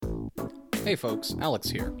Hey folks, Alex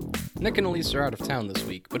here. Nick and Elise are out of town this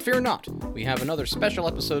week, but fear not, we have another special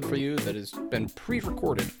episode for you that has been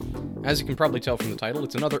pre-recorded. As you can probably tell from the title,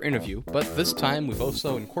 it's another interview, but this time we've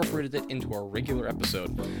also incorporated it into our regular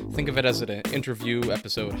episode. Think of it as an interview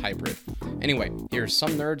episode hybrid. Anyway, here's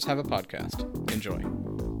Some Nerds Have a Podcast. Enjoy.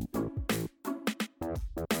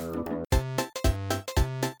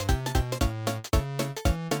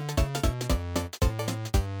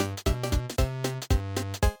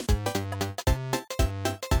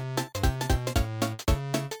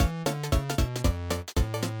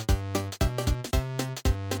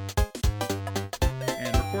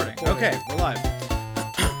 Okay, we're live.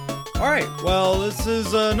 All right, well, this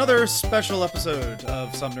is another special episode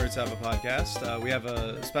of Some Nerds Have a Podcast. We have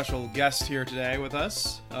a special guest here today with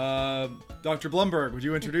us. Dr. Blumberg, would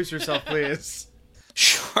you introduce yourself, please?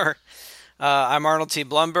 Sure. I'm Arnold T.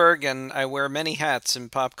 Blumberg, and I wear many hats in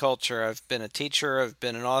pop culture. I've been a teacher, I've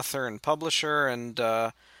been an author and publisher, and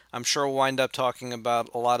I'm sure we'll wind up talking about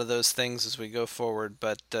a lot of those things as we go forward,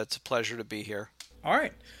 but it's a pleasure to be here. All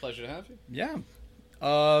right. Pleasure to have you. Yeah.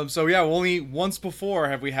 Only once before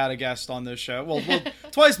have we had a guest on this show. Well,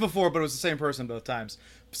 twice before, but it was the same person both times.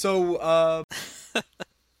 So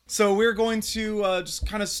we're going to just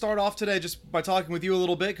kind of start off today just by talking with you a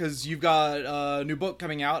little bit, because you've got a new book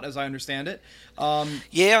coming out, as I understand it.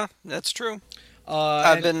 Yeah, that's true.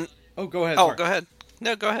 Oh, go ahead. Oh, sorry. Go ahead.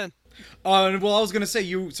 No, go ahead. Well, I was going to say,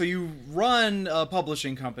 you run a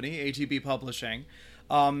publishing company, ATB Publishing.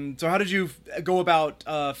 So how did you go about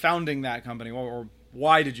founding that company, or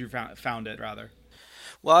why did you found it, rather?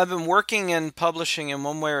 Well, I've been working in publishing in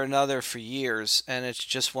one way or another for years, and it's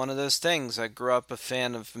just one of those things. I grew up a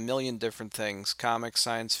fan of a million different things, comics,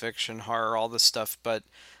 science fiction, horror, all this stuff, but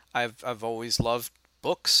I've always loved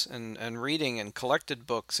books and reading and collected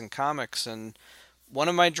books and comics, and one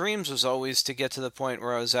of my dreams was always to get to the point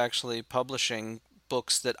where I was actually publishing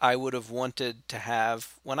books that I would have wanted to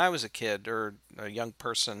have when I was a kid or a young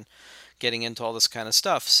person getting into all this kind of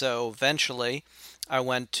stuff. So eventually I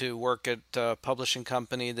went to work at a publishing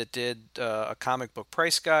company that did a comic book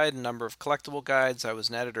price guide, a number of collectible guides. I was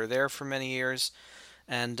an editor there for many years.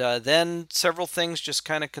 And then several things just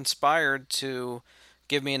kind of conspired to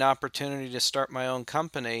give me an opportunity to start my own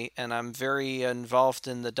company. And I'm very involved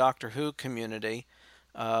in the Doctor Who community.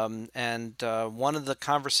 One of the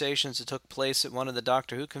conversations that took place at one of the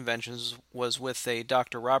Doctor Who conventions was with a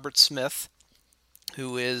Dr. Robert Smith,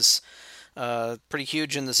 who is pretty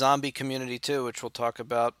huge in the zombie community too, which we'll talk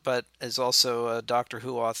about, but is also a Doctor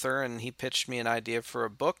Who author, and he pitched me an idea for a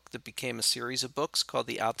book that became a series of books called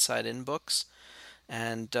the Outside In books.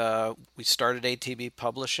 And we started ATB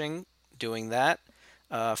Publishing doing that.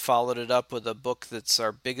 Followed it up with a book that's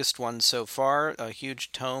our biggest one so far, a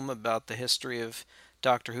huge tome about the history of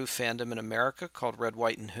Doctor Who fandom in America called Red,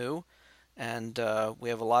 White, and Who. And we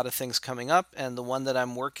have a lot of things coming up, and the one that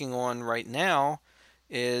I'm working on right now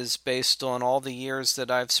is based on all the years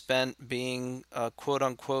that I've spent being a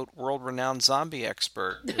quote-unquote world-renowned zombie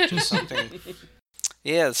expert, which is something...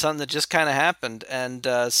 Yeah, something that just kind of happened. And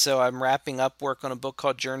so I'm wrapping up work on a book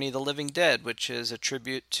called Journey of the Living Dead, which is a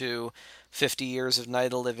tribute to 50 years of Night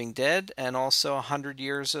of the Living Dead and also 100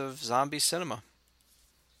 years of zombie cinema.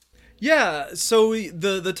 Yeah, so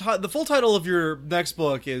the full title of your next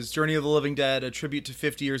book is Journey of the Living Dead, a tribute to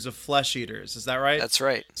 50 years of flesh eaters. Is that right? That's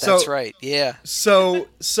right. That's right. Yeah. So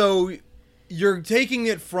you're taking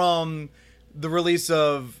it from the release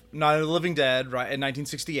of Night of the Living Dead, right, in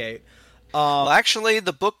 1968. Well, actually,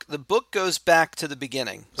 the book goes back to the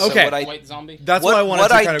beginning. Okay. So White Zombie? That's what I wanted to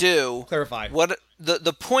kind of clarify.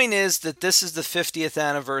 The point is that this is the 50th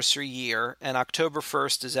anniversary year, and October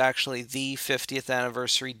 1st is actually the 50th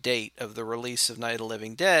anniversary date of the release of Night of the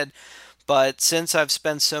Living Dead. But since I've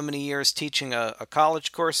spent so many years teaching a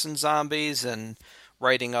college course in zombies and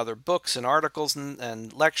writing other books and articles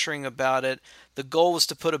and lecturing about it, the goal was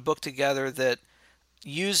to put a book together that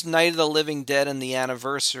used Night of the Living Dead and the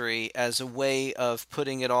anniversary as a way of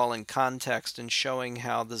putting it all in context and showing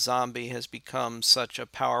how the zombie has become such a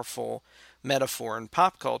powerful metaphor in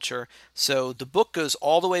pop culture. So the book goes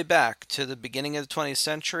all the way back to the beginning of the 20th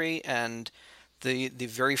century and the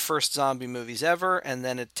very first zombie movies ever, and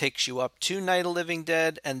then it takes you up to Night of the Living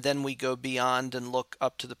Dead, and then we go beyond and look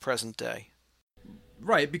up to the present day.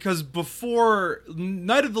 Right, because before,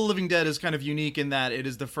 Night of the Living Dead is kind of unique in that it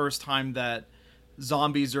is the first time that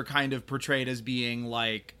zombies are kind of portrayed as being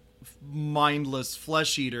like mindless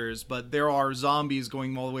flesh eaters, but there are zombies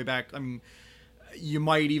going all the way back. I mean, you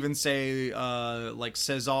might even say like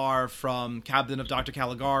Cesar from Cabinet of Dr.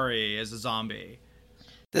 Caligari as a zombie.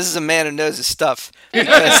 This is a man who knows his stuff.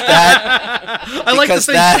 I like to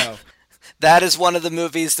think so. That is one of the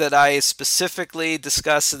movies that I specifically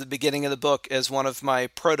discuss at the beginning of the book as one of my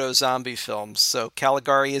proto-zombie films. So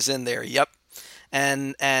Caligari is in there. Yep,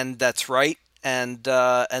 and that's right. And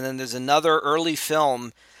then there's another early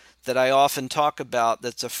film that I often talk about.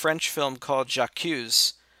 That's a French film called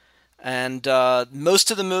J'accuse. And most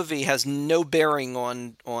of the movie has no bearing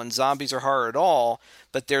on zombies or horror at all,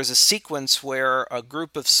 but there's a sequence where a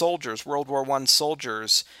group of soldiers, World War I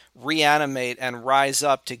soldiers, reanimate and rise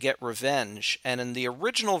up to get revenge. And in the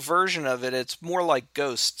original version of it, it's more like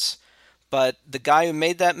ghosts. But the guy who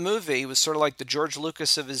made that movie was sort of like the George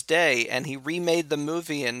Lucas of his day, and he remade the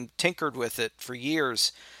movie and tinkered with it for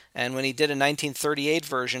years. And when he did a 1938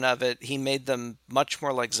 version of it, he made them much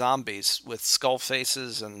more like zombies with skull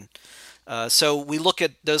faces. And so we look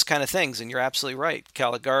at those kind of things, and you're absolutely right.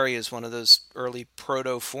 Caligari is one of those early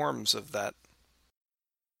proto forms of that.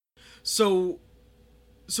 So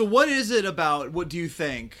what is it about, what do you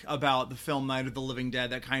think about the film Night of the Living Dead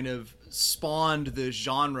that kind of spawned this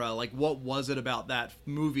genre? Like, what was it about that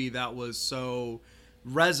movie that was so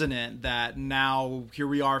resonant that now here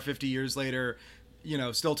we are 50 years later,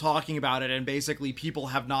 still talking about it, and basically people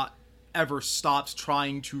have not ever stopped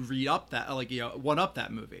trying to one up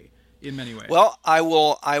that movie in many ways? Well, I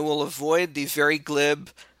will avoid the very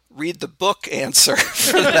glib read the book answer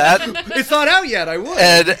for that. It's not out yet. I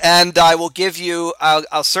would. And I will give you.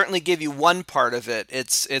 I'll certainly give you one part of it.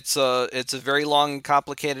 It's a very long and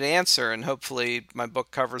complicated answer, and hopefully my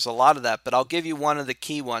book covers a lot of that. But I'll give you one of the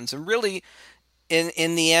key ones, and really,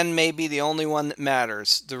 in the end, maybe the only one that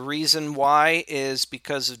matters. The reason why is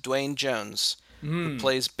because of Dwayne Jones, who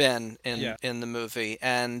plays Ben in the movie,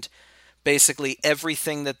 and basically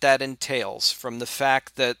everything that entails, from the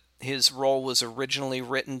fact that his role was originally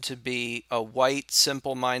written to be a white,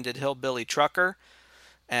 simple-minded hillbilly trucker,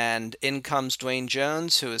 and in comes Dwayne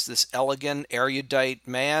Jones, who is this elegant, erudite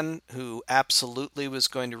man who absolutely was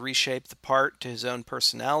going to reshape the part to his own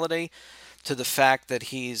personality, to the fact that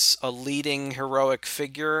he's a leading heroic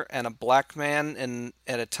figure and a black man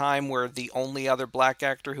at a time where the only other black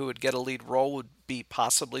actor who would get a lead role would be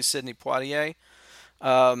possibly Sidney Poitier.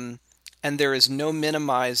 And there is no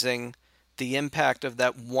minimizing the impact of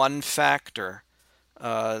that one factor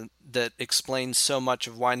that explains so much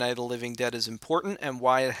of why Night of the Living Dead is important and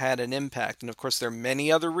why it had an impact. And of course, there are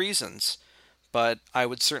many other reasons, but I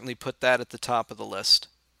would certainly put that at the top of the list.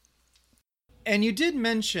 And you did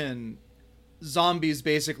mention zombies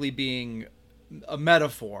basically being a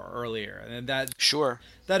metaphor earlier, and that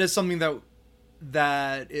is something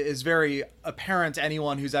that is very apparent to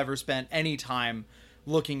anyone who's ever spent any time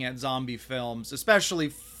looking at zombie films, especially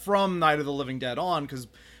from Night of the Living Dead on, because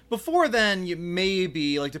before then, you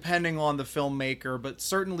maybe, depending on the filmmaker, but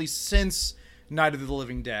certainly since Night of the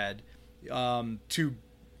Living Dead, to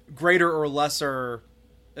greater or lesser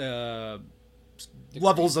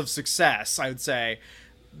levels of success, I would say,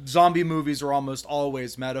 zombie movies are almost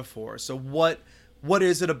always metaphors. So what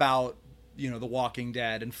is it about, The Walking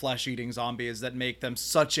Dead and flesh-eating zombies that make them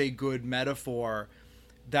such a good metaphor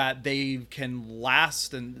that they can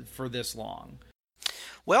last for this long?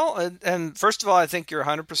 Well, and first of all, I think you're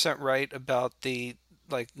 100% right about the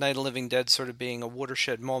Night of the Living Dead sort of being a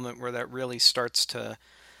watershed moment where that really starts to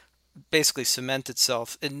basically cement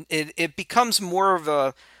itself. And it becomes more of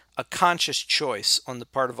a conscious choice on the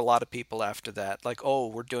part of a lot of people after that.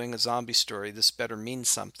 We're doing a zombie story. This better mean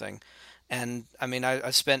something. And I mean,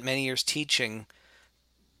 I spent many years teaching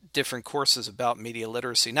different courses about media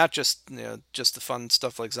literacy, not just just the fun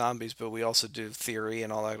stuff like zombies, but we also do theory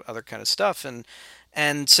and all that other kind of stuff.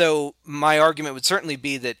 And so my argument would certainly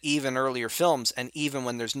be that even earlier films, and even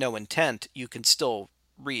when there's no intent, you can still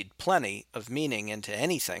read plenty of meaning into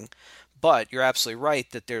anything. But you're absolutely right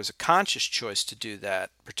that there's a conscious choice to do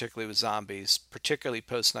that, particularly with zombies, particularly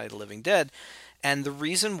post Night of the Living Dead. And the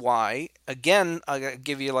reason why, again, I'll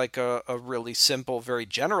give you a really simple, very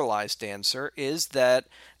generalized answer, is that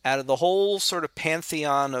out of the whole sort of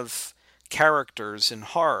pantheon of characters in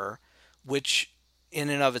horror, which in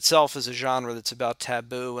and of itself is a genre that's about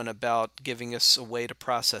taboo and about giving us a way to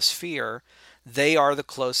process fear, they are the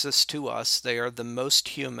closest to us. They are the most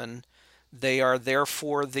human. They are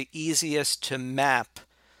therefore the easiest to map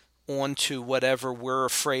onto whatever we're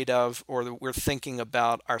afraid of or that we're thinking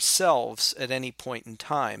about ourselves at any point in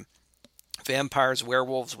time. Vampires,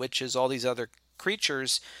 werewolves, witches, all these other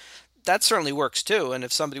creatures, that certainly works too. And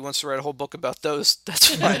if somebody wants to write a whole book about those,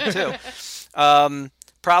 that's fine too.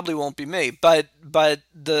 Probably won't be me, but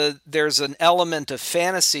there's an element of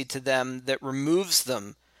fantasy to them that removes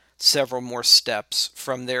them several more steps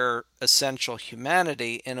from their essential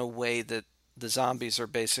humanity in a way that the zombies are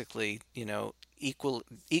basically, equal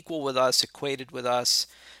with us, equated with us,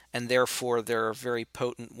 and therefore they're a very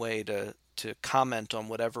potent way to comment on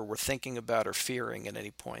whatever we're thinking about or fearing at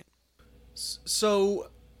any point. So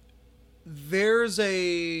there's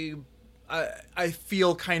I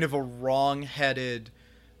feel kind of a wrong-headed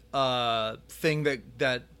thing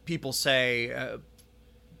that people say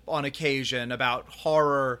on occasion about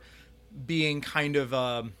horror being kind of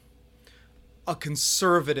a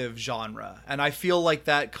conservative genre, and I feel like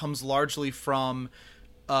that comes largely from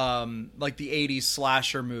like the 80s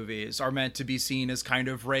slasher movies are meant to be seen as kind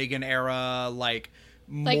of Reagan era, like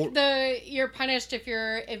you're punished if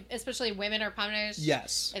especially women are punished.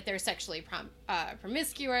 Yes. If they're sexually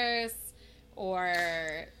promiscuous or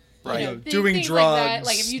right. Doing things drugs, like that.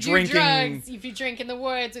 Like if you do drugs, if you drink in the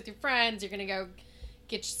woods with your friends, you're gonna go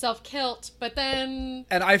get yourself killed. But then,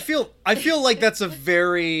 and I feel like that's a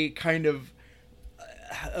very kind of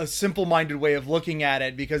a simple-minded way of looking at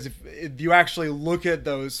it, because if you actually look at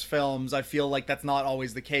those films, I feel like that's not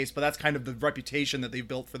always the case, but that's kind of the reputation that they've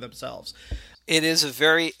built for themselves. It's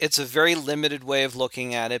a very limited way of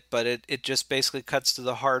looking at it, but it just basically cuts to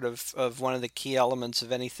the heart of one of the key elements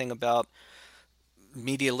of anything about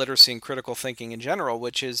media literacy and critical thinking in general,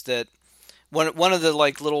 which is that one of the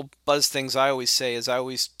like little buzz things I always say is I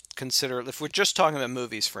always consider, if we're just talking about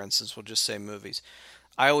movies, for instance, we'll just say movies.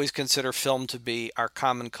 I always consider film to be our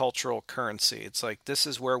common cultural currency. It's like this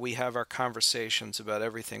is where we have our conversations about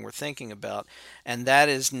everything we're thinking about, and that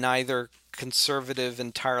is neither conservative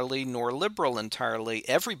entirely nor liberal entirely.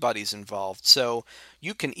 Everybody's involved. So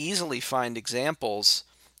you can easily find examples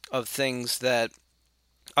of things that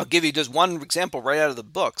I'll give you just one example right out of the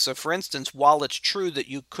book. So for instance, while it's true that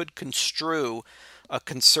you could construe a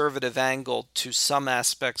conservative angle to some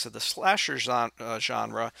aspects of the slasher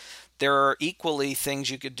genre, there are equally things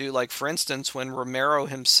you could do. Like for instance, when Romero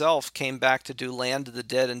himself came back to do Land of the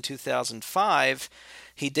Dead in 2005,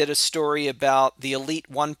 he did a story about the elite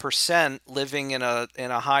 1% living in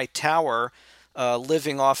a high tower,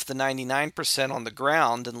 living off the 99% on the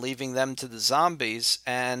ground and leaving them to the zombies.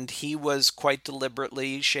 And he was quite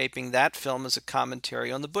deliberately shaping that film as a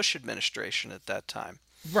commentary on the Bush administration at that time.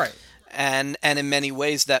 Right. And in many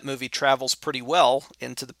ways, that movie travels pretty well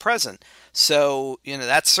into the present. So,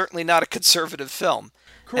 that's certainly not a conservative film.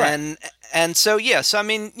 Correct. And so, yes, I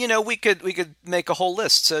mean, we could make a whole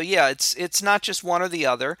list. So, yeah, it's not just one or the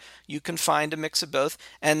other. You can find a mix of both.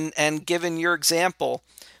 And given your example,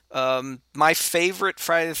 my favorite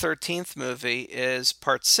Friday the 13th movie is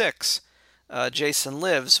Part 6, Jason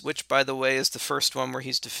Lives, which, by the way, is the first one where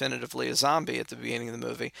he's definitively a zombie at the beginning of the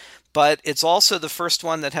movie. But it's also the first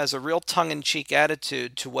one that has a real tongue-in-cheek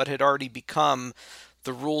attitude to what had already become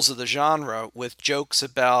the rules of the genre, with jokes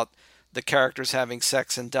about the characters having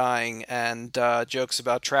sex and dying, and jokes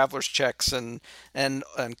about traveler's checks and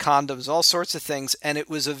condoms, all sorts of things. And it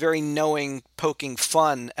was a very knowing, poking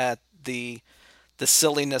fun at the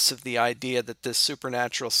silliness of the idea that this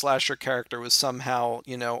supernatural slasher character was somehow,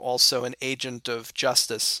 also an agent of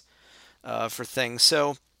justice for things.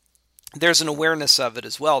 So there's an awareness of it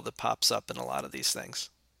as well that pops up in a lot of these things.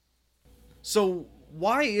 So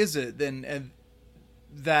why is it then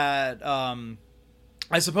that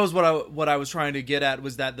I suppose what I was trying to get at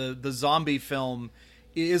was that the zombie film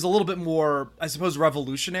is a little bit more, I suppose,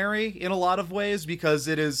 revolutionary in a lot of ways, because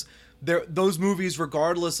it is those movies,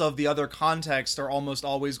 regardless of the other context, are almost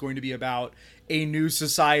always going to be about a new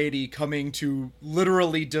society coming to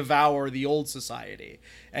literally devour the old society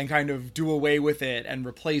and kind of do away with it and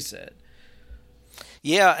replace it.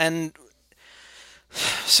 Yeah, and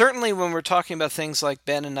certainly when we're talking about things like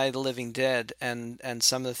Ben and Night of the Living Dead, and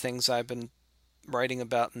some of the things I've been writing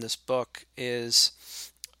about in this book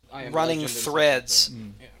is running threads.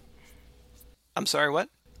 Yeah. I'm sorry, what?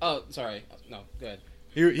 Oh, sorry. No, go ahead.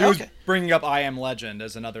 He was bringing up I Am Legend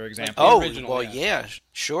as another example. Oh, original, well, yeah,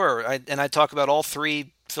 sure. I talk about all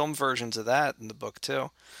three film versions of that in the book,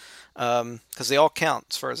 too. Because they all count,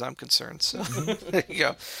 as far as I'm concerned. So, there you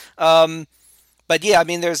go. But yeah, I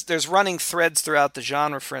mean, there's running threads throughout the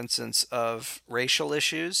genre, for instance, of racial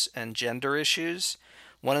issues and gender issues.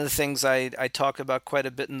 One of the things I talk about quite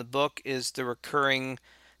a bit in the book is the recurring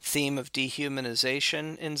theme of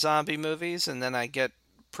dehumanization in zombie movies, and then I get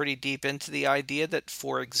pretty deep into the idea that,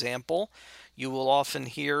 for example, you will often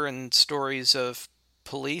hear in stories of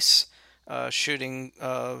police shooting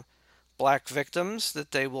black victims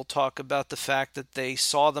that they will talk about the fact that they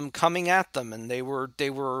saw them coming at them, and they were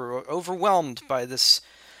overwhelmed by this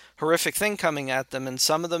horrific thing coming at them, and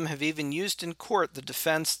some of them have even used in court the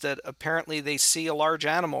defense that apparently they see a large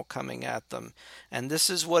animal coming at them. And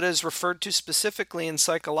this is what is referred to specifically and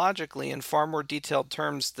psychologically in far more detailed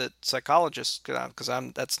terms that psychologists, because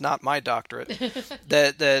that's not my doctorate,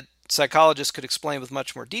 that psychologists could explain with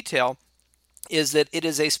much more detail, is that it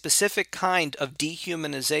is a specific kind of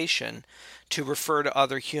dehumanization to refer to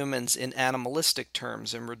other humans in animalistic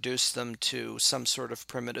terms and reduce them to some sort of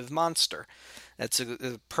primitive monster. That's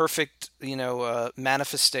a perfect,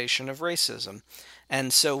 manifestation of racism.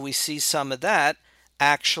 And so we see some of that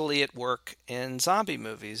actually at work in zombie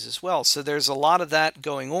movies as well. So there's a lot of that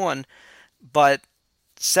going on. But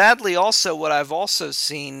sadly also what I've also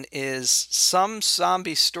seen is some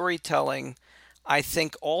zombie storytelling I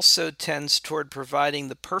think also tends toward providing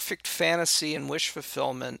the perfect fantasy and wish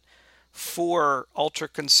fulfillment for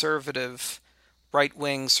ultra-conservative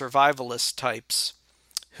right-wing survivalist types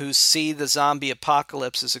who see the zombie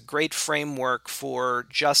apocalypse as a great framework for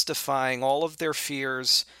justifying all of their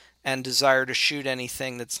fears and desire to shoot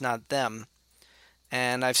anything that's not them.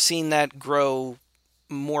 And I've seen that grow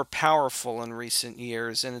more powerful in recent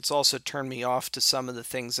years, and it's also turned me off to some of the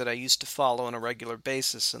things that I used to follow on a regular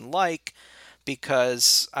basis and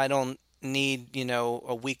because I don't need,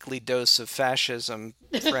 a weekly dose of fascism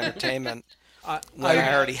for entertainment. I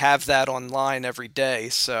already have that online every day,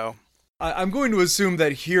 so... I'm going to assume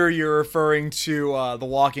that here you're referring to The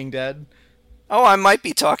Walking Dead. Oh, I might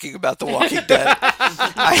be talking about The Walking Dead.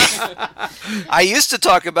 I used to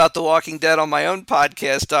talk about The Walking Dead on my own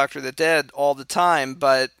podcast, Dr. the Dead, all the time,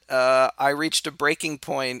 but I reached a breaking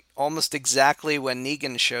point almost exactly when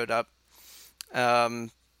Negan showed up.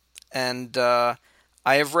 And I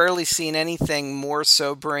have rarely seen anything more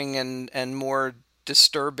sobering and more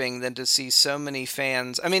disturbing than to see so many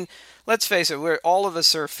fans. I mean, let's face it, all of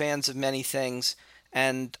us are fans of many things,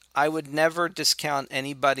 and I would never discount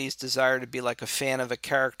anybody's desire to be like a fan of a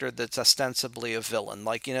character that's ostensibly a villain.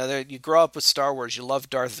 Like, you grow up with Star Wars, you love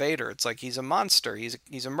Darth Vader. It's like he's a monster,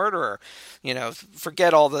 he's a murderer.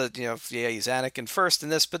 Forget all the, he's Anakin first in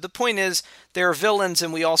this, but the point is there are villains,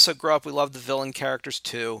 and we also grow up, we love the villain characters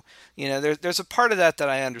too. There's a part of that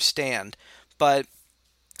I understand, but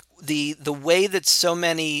the way that so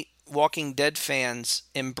many Walking Dead fans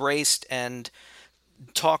embraced and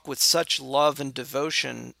talk with such love and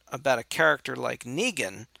devotion about a character like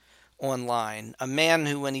Negan online, a man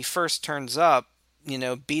who, when he first turns up,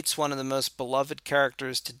 beats one of the most beloved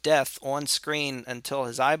characters to death on screen until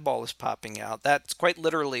his eyeball is popping out. That's quite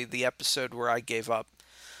literally the episode where I gave up.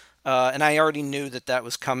 And I already knew that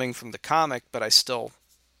was coming from the comic, but I still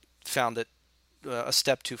found it a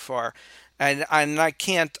step too far. And I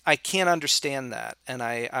can't understand that. And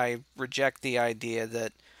I reject the idea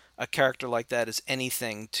that a character like that is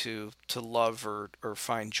anything to love or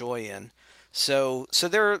find joy in. So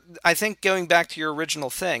there, I think, going back to your original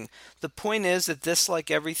thing, the point is that this, like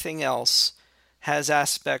everything else, has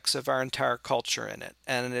aspects of our entire culture in it,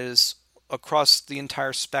 and it is across the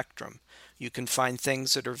entire spectrum. You can find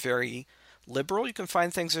things that are very liberal, you can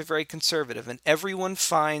find things that are very conservative, and everyone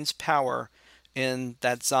finds power in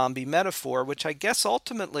that zombie metaphor, which I guess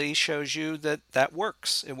ultimately shows you that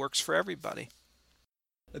works. It works for everybody.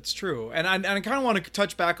 That's true. And I kind of want to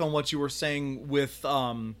touch back on what you were saying with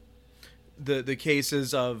the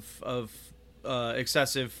cases of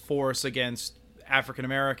excessive force against African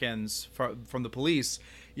Americans from the police.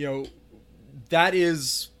 That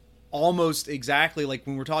is almost exactly like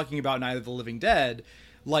when we're talking about Night of the Living Dead.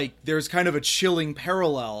 Like, there's kind of a chilling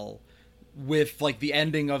parallel with like the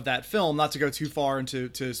ending of that film, not to go too far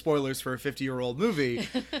into spoilers for a 50-year-old movie,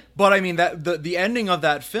 but I mean that the ending of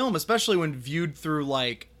that film, especially when viewed through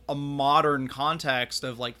like a modern context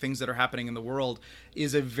of like things that are happening in the world,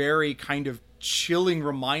 is a very kind of chilling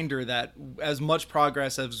reminder that as much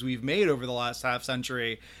progress as we've made over the last half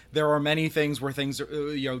century, there are many things where things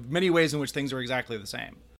are, many ways in which things are exactly the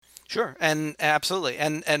same. Sure, and absolutely.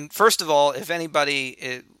 And first of all, if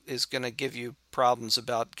anybody is going to give you problems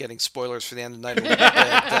about getting spoilers for the end of Night of the Living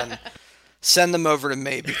Dead, then send them over to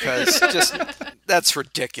me, because that's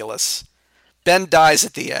ridiculous. Ben dies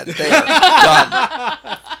at the end. They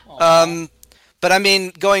are done. But I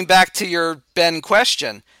mean, going back to your Ben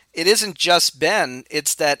question, it isn't just Ben,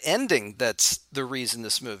 it's that ending that's the reason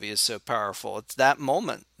this movie is so powerful. It's that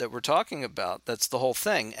moment that we're talking about. That's the whole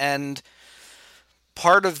thing. And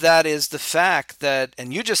part of that is the fact that,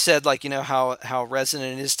 and you just said, like, how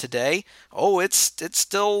resonant it is today. Oh, it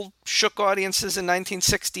still shook audiences in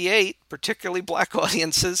 1968, particularly black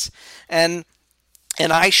audiences. And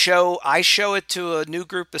I show it to a new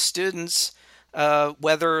group of students,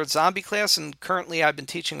 whether zombie class, and currently I've been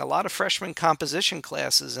teaching a lot of freshman composition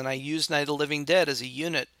classes, and I use Night of the Living Dead as a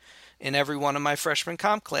unit in every one of my freshman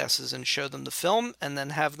comp classes, and show them the film and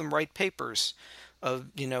then have them write papers of,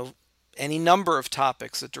 any number of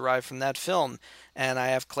topics that derive from that film. And I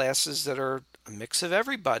have classes that are a mix of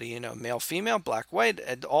everybody, male, female, black, white,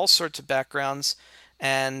 and all sorts of backgrounds.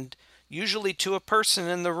 And usually to a person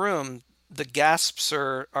in the room, the gasps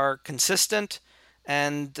are consistent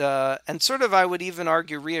and sort of, I would even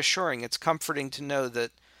argue, reassuring. It's comforting to know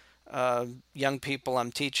that young people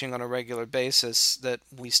I'm teaching on a regular basis that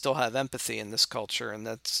we still have empathy in this culture and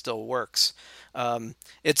that still works.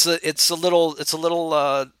 It's a little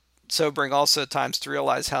sobering also at times to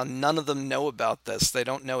realize how none of them know about this. They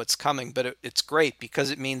don't know it's coming, but it's great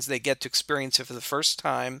because it means they get to experience it for the first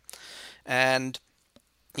time. And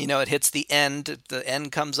it hits the end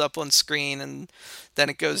comes up on screen, and then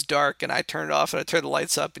it goes dark, and I turn it off and I turn the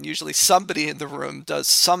lights up, and usually somebody in the room does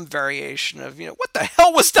some variation of, what the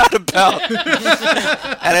hell was that about?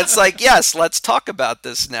 And it's like, yes, let's talk about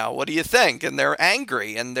this now. What do you think? And they're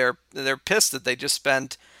angry, and they're pissed that they just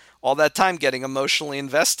spent all that time getting emotionally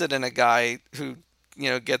invested in a guy who,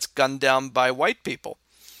 gets gunned down by white people.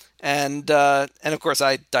 And of course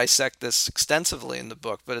I dissect this extensively in the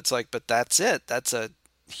book, but it's like, but that's it. That's a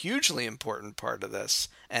hugely important part of this.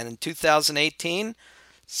 And in 2018,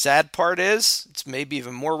 sad part is it's maybe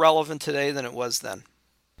even more relevant today than it was then.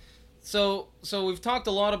 So we've talked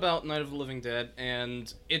a lot about Night of the Living Dead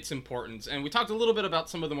and its importance, and we talked a little bit about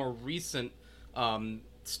some of the more recent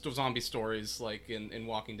zombie stories, like in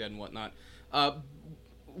Walking Dead and whatnot.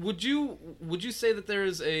 Would you say that there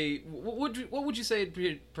is what would you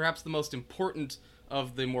say perhaps the most important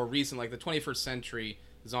of the more recent, like the 21st century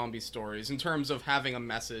zombie stories, in terms of having a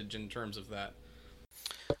message, in terms of that?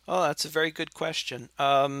 Oh, that's a very good question.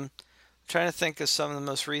 Trying to think of some of the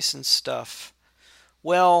most recent stuff.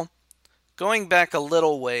 Well, going back a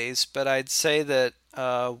little ways, but I'd say that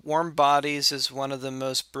Warm Bodies is one of the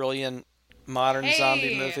most brilliant modern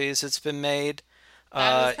zombie movies that's been made.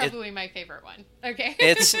 That was probably my favorite one. Okay.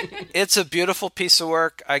 It's a beautiful piece of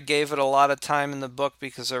work. I gave it a lot of time in the book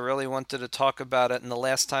because I really wanted to talk about it. And the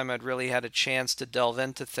last time I'd really had a chance to delve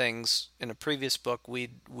into things in a previous book,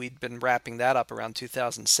 we'd been wrapping that up around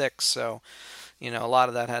 2006. So, a lot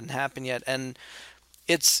of that hadn't happened yet. And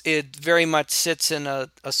it very much sits in a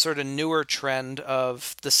sort of newer trend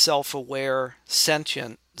of the self-aware,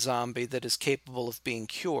 sentient zombie that is capable of being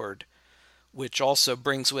cured, which also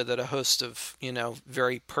brings with it a host of,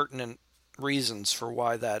 very pertinent reasons for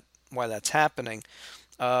why that's happening.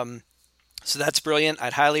 So that's brilliant.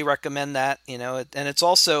 I'd highly recommend that, and it's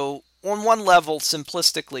also, on one level,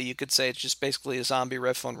 simplistically, you could say it's just basically a zombie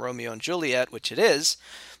riff on Romeo and Juliet, which it is,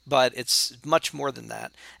 but it's much more than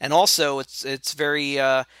that. And also, it's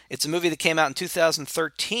a movie that came out in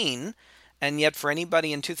 2013. And yet, for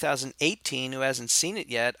anybody in 2018 who hasn't seen it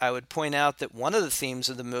yet, I would point out that one of the themes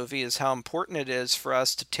of the movie is how important it is for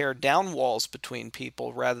us to tear down walls between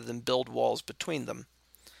people rather than build walls between them.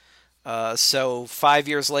 So 5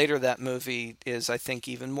 years later, that movie is, I think,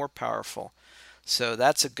 even more powerful. So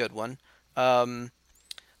that's a good one. I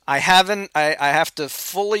have to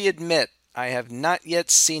fully admit, I have not yet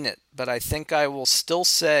seen it, but I think I will still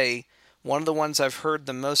say one of the ones I've heard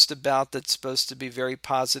the most about that's supposed to be very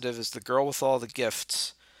positive is The Girl with All the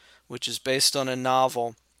Gifts, which is based on a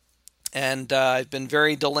novel. And I've been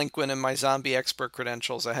very delinquent in my zombie expert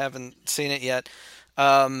credentials. I haven't seen it yet.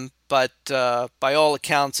 But by all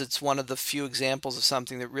accounts, it's one of the few examples of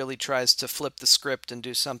something that really tries to flip the script and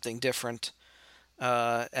do something different.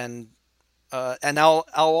 And I'll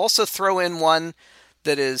also throw in one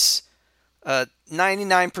that is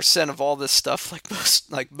 99% of all this stuff,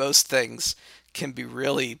 like most things, can be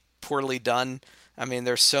really poorly done. I mean,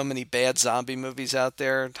 there's so many bad zombie movies out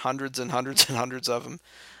there, hundreds and hundreds and hundreds of them.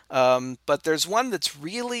 But there's one that's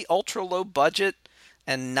really ultra low budget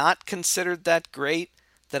and not considered that great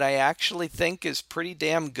that I actually think is pretty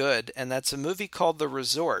damn good, and that's a movie called The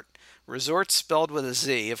Resort. Resort spelled with a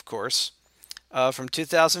Z, of course, from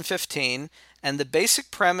 2015. And the basic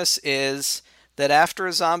premise is that after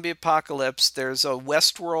a zombie apocalypse, there's a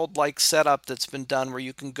Westworld-like setup that's been done where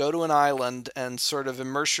you can go to an island and sort of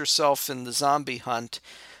immerse yourself in the zombie hunt.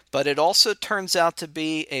 But it also turns out to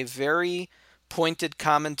be a very pointed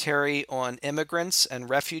commentary on immigrants and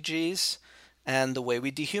refugees and the way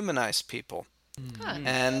we dehumanize people.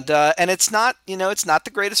 And it's not, it's not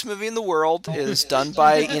the greatest movie in the world. It is done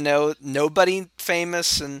by, nobody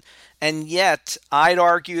famous, and yet I'd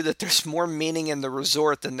argue that there's more meaning in The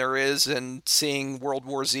Resort than there is in seeing World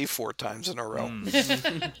War Z 4 times in a row.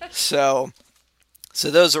 So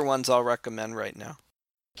those are ones I'll recommend right now.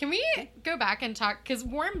 Can we go back and talk, because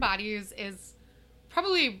Warm Bodies is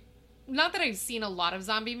probably, not that I've seen a lot of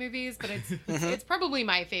zombie movies, but it's probably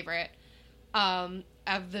my favorite of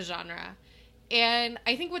the genre. And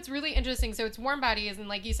I think what's really interesting, so it's Warm Bodies, and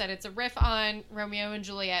like you said, it's a riff on Romeo and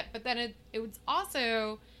Juliet, but then it was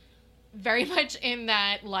also very much in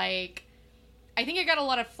that, like, I think it got a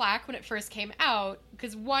lot of flack when it first came out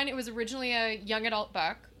because, one, it was originally a young adult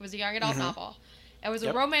book. It was a young adult novel. It was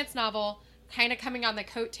a romance novel kind of coming on the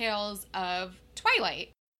coattails of Twilight.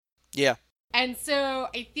 Yeah. And so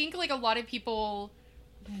I think like a lot of people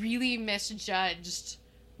really misjudged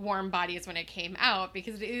Warm Bodies when it came out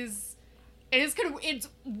because it's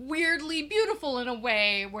weirdly beautiful in a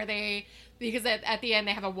way where because at the end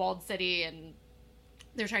they have a walled city and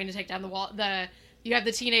they're trying to take down the wall. You have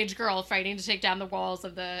the teenage girl fighting to take down the walls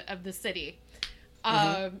of the city. So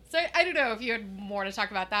I don't know if you had more to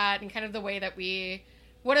talk about that and kind of the way that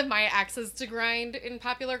one of my axes to grind in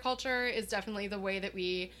popular culture is definitely the way that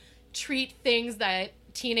we treat things that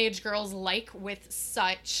teenage girls like with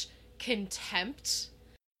such contempt.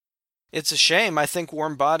 It's a shame. I think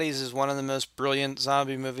Warm Bodies is one of the most brilliant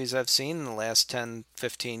zombie movies I've seen in the last 10,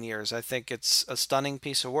 15 years. I think it's a stunning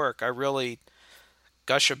piece of work. I really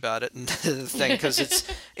gush about it and the thing because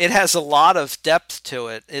it has a lot of depth to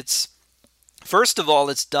it. First of all,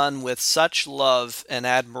 it's done with such love and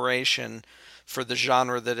admiration for the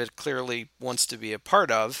genre that it clearly wants to be a part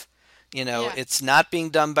of. It's not being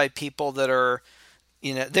done by people that are,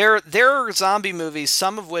 there are zombie movies,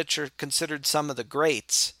 some of which are considered some of the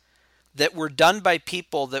greats, that were done by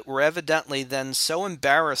people that were evidently then so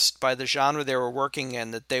embarrassed by the genre they were working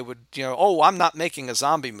in that they would, oh, I'm not making a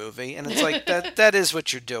zombie movie. And it's like, that is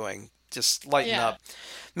what you're doing. Just lighten up.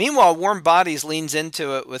 Meanwhile, Warm Bodies leans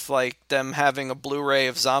into it with like them having a Blu-ray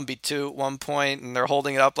of Zombie 2 at one point, and they're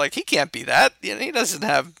holding it up like he can't be that. He doesn't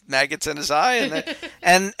have maggots in his eye,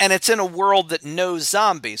 and it's in a world that knows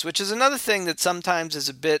zombies, which is another thing that sometimes is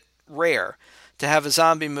a bit rare to have a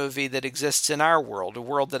zombie movie that exists in our world, a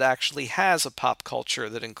world that actually has a pop culture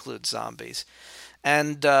that includes zombies,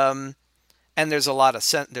 and there's a lot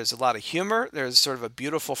of humor. There's sort of a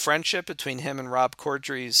beautiful friendship between him and Rob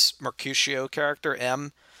Corddry's Mercutio character,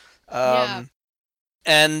 M. But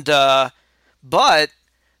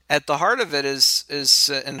at the heart of it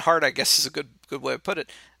and heart, I guess is a good way to put it.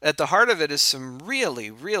 At the heart of it is some really,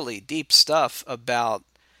 really deep stuff about,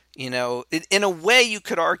 in a way you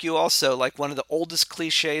could argue also like one of the oldest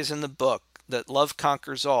cliches in the book, that love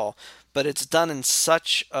conquers all, but it's done in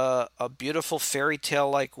such a beautiful fairy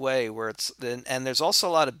tale-like way where and there's also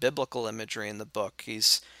a lot of biblical imagery in the book.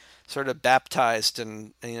 He's sort of baptized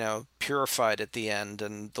and, purified at the end.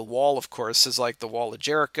 And the wall, of course, is like the wall of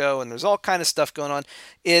Jericho, and there's all kind of stuff going on.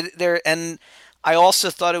 And I also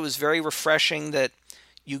thought it was very refreshing that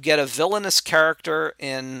you get a villainous character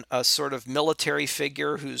in a sort of military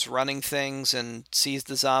figure who's running things and sees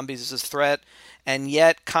the zombies as a threat. And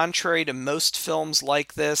yet, contrary to most films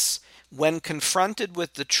like this, when confronted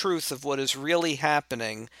with the truth of what is really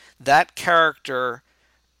happening, that character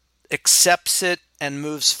accepts it and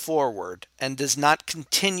moves forward and does not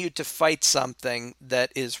continue to fight something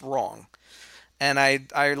that is wrong. And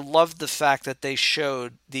I love the fact that they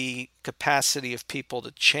showed the capacity of people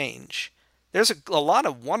to change. There's a lot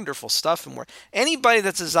of wonderful stuff in Warm. Anybody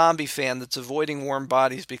that's a zombie fan that's avoiding Warm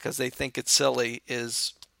Bodies because they think it's silly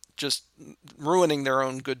is just ruining their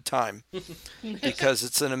own good time because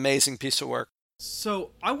it's an amazing piece of work.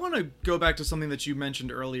 So I want to go back to something that you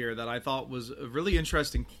mentioned earlier that I thought was a really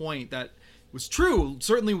interesting point that was true.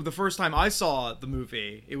 Certainly the first time I saw the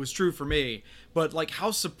movie, it was true for me. But like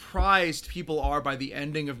how surprised people are by the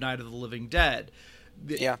ending of Night of the Living Dead.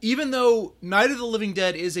 Yeah. Even though Night of the Living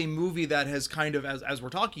Dead is a movie that has kind of, as we're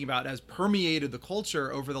talking about, has permeated the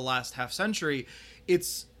culture over the last half century,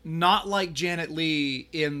 it's not like Janet Leigh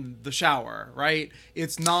in The Shower, right?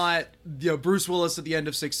 It's not Bruce Willis at the end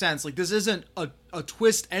of Sixth Sense. Like, this isn't a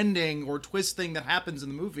twist ending or twist thing that happens in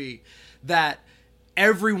the movie that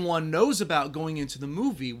everyone knows about going into the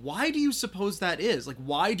movie. Why do you suppose that is? Like,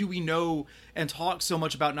 why do we know and talk so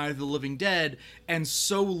much about Night of the Living Dead and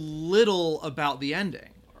so little about the ending?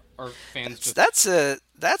 Or fans just...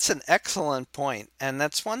 That's an excellent point, and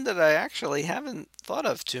that's one that I actually haven't thought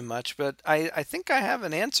of too much, but I think I have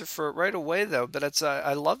an answer for it right away, though. But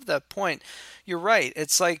I love that point. You're right.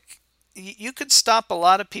 It's like you could stop a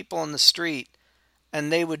lot of people on the street and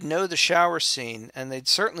they would know the shower scene, and they'd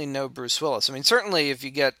certainly know Bruce Willis. I mean, certainly if you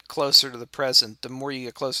get closer to the present, the more you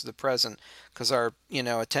get closer to the present, because our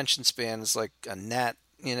attention span is like a gnat.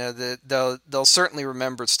 They'll certainly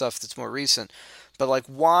remember stuff that's more recent. But like,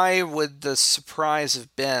 why would the surprise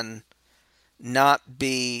have been not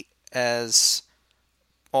be as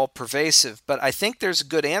all pervasive? But I think there's a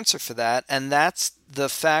good answer for that, and that's the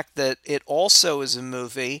fact that it also is a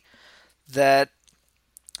movie that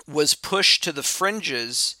was pushed to the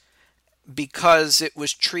fringes because it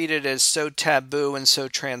was treated as so taboo and so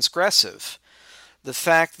transgressive. The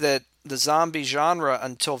fact that the zombie genre,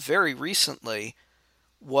 until very recently,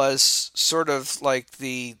 was sort of like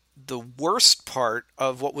the worst part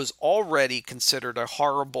of what was already considered a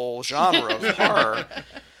horrible genre of horror.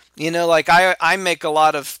 Like I make a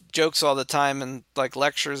lot of jokes all the time in like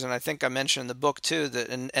lectures, and I think I mentioned in the book too that,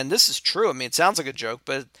 and this is true. I mean, it sounds like a joke,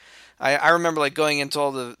 but I remember like going into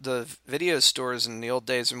all the video stores in the old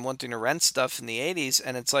days and wanting to rent stuff in the 80s,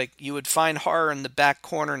 and it's like you would find horror in the back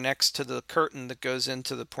corner next to the curtain that goes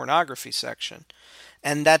into the pornography section.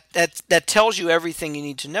 And that tells you everything you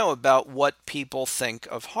need to know about what people think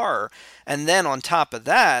of horror. And then on top of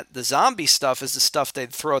that, the zombie stuff is the stuff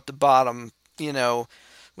they'd throw at the bottom,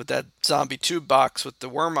 with that zombie tube box with the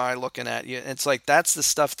worm eye looking at you. It's like that's the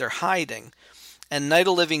stuff they're hiding. And Night of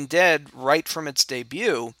the Living Dead, right from its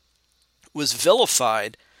debut, was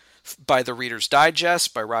vilified by the Reader's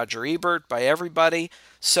Digest, by Roger Ebert, by everybody.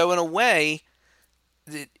 So in a way,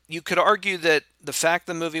 you could argue that the fact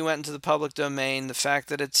the movie went into the public domain, the fact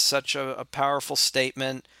that it's such a powerful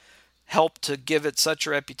statement, helped to give it such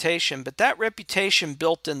a reputation. But that reputation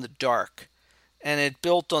built in the dark, and it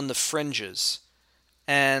built on the fringes.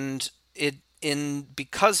 And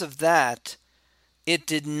because of that, it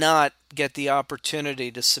did not get the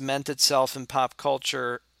opportunity to cement itself in pop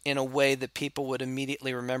culture in a way that people would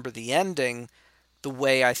immediately remember the ending, the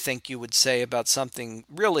way I think you would say about something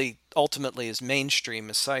really ultimately as mainstream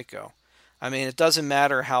as Psycho. I mean, it doesn't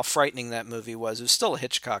matter how frightening that movie was. It was still a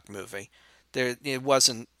Hitchcock movie. It was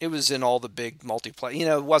in all the big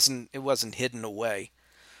multiplayer. It wasn't hidden away.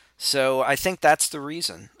 So I think that's the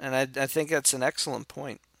reason, and I think that's an excellent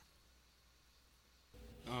point.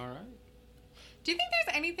 All right. Do you think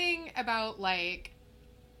there's anything about like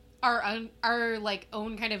our like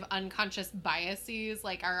own kind of unconscious biases,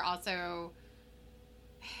 like are also?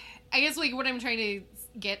 I guess like what I'm trying to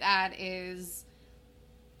get at is,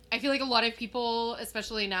 I feel like a lot of people,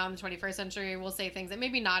 especially now in the 21st century, will say things that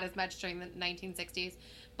maybe not as much during the 1960s,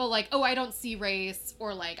 but like, oh, I don't see race,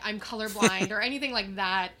 or like I'm colorblind, or anything like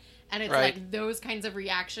that. And it's right. like those kinds of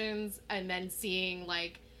reactions, and then seeing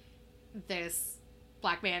like this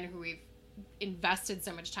black man who we've invested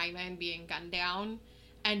so much time in being gunned down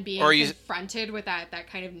and being confronted with that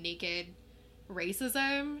kind of naked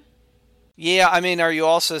racism. Yeah, I mean, are you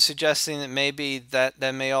also suggesting that maybe that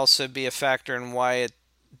may also be a factor in why it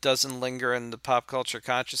doesn't linger in the pop culture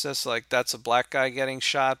consciousness? Like, that's a black guy getting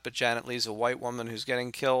shot, but Janet Leigh's a white woman who's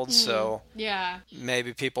getting killed, so yeah,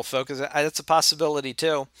 maybe people focus. That's a possibility,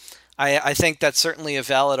 too. I think that's certainly a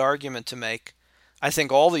valid argument to make. I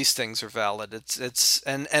think all these things are valid. It's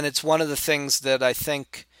one of the things that I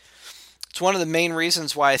think, it's one of the main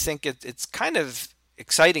reasons why I think it's kind of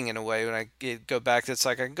exciting in a way when I go back. It's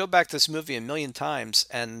like I can go back to this movie a million times,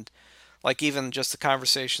 and like even just the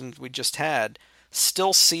conversation we just had,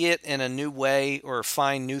 still see it in a new way or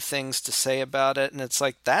find new things to say about it. And it's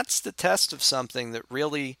like that's the test of something that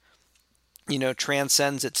really,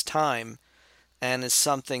 transcends its time and is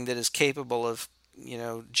something that is capable of,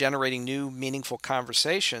 generating new meaningful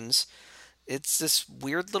conversations. It's this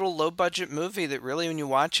weird little low-budget movie that really, when you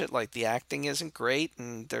watch it, like the acting isn't great,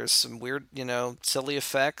 and there's some weird, silly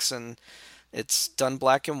effects, and it's done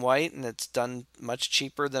black and white, and it's done much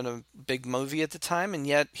cheaper than a big movie at the time, and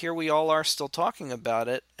yet here we all are still talking about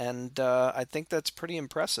it, and I think that's pretty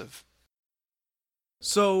impressive.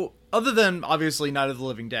 So, other than, obviously, Night of the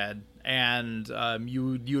Living Dead, and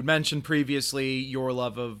you had mentioned previously your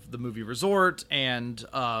love of the movie Resort and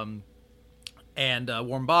Warm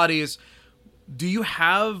Bodies, do you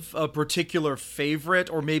have a particular favorite,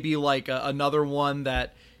 or maybe like another one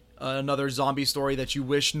that another zombie story that you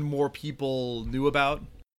wish more people knew about?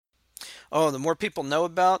 Oh, the more people know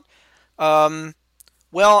about?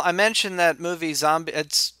 Well, I mentioned that movie Zombie.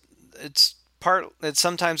 It's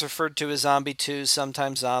sometimes referred to as Zombie 2,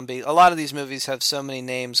 sometimes Zombie. A lot of these movies have so many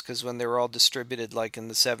names because when they were all distributed, like in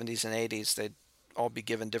the 70s and 80s, they'd all be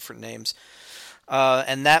given different names.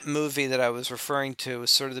 And that movie that I was referring to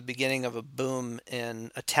was sort of the beginning of a boom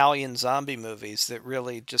in Italian zombie movies that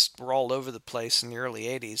really just were all over the place in the early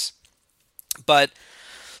 80s. But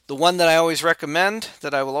the one that I always recommend,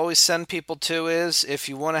 that I will always send people to, is if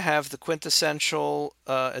you want to have the quintessential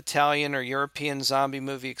Italian or European zombie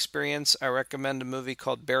movie experience, I recommend a movie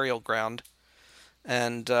called Burial Ground.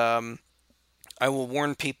 And I will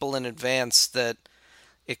warn people in advance that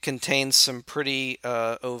it contains some pretty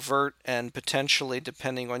overt and potentially,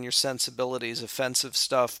 depending on your sensibilities, offensive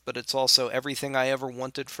stuff, but it's also everything I ever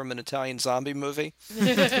wanted from an Italian zombie movie.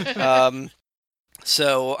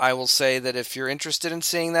 So I will say that if you're interested in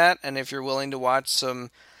seeing that, and if you're willing to watch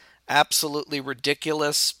some absolutely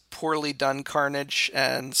ridiculous, poorly done carnage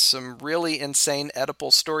and some really insane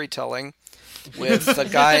Oedipal storytelling with a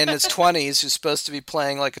guy in his 20s who's supposed to be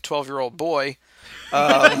playing like a 12-year-old boy,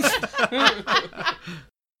 um,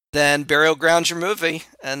 then Burial Ground's your movie,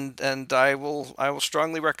 and I will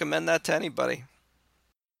strongly recommend that to anybody.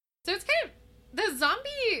 So it's kind of the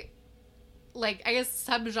zombie, like, I guess,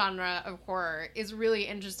 subgenre of horror is really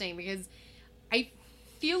interesting because I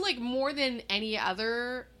feel like more than any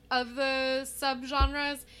other of the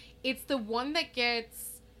subgenres, it's the one that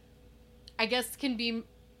gets, I guess, can be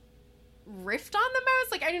riffed on the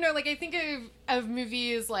most. Like, I don't know, like, I think of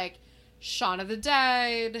movies like Shaun of the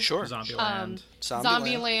Dead. Sure. Zombieland.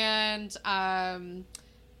 Zombieland.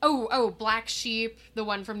 Black Sheep, the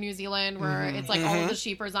one from New Zealand where it's like all of the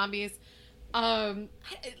sheep are zombies. Like,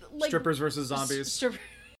 Strippers versus Zombies.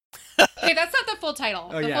 Okay, that's not the full title.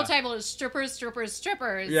 Full title is Strippers.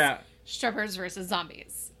 Yeah. Strippers versus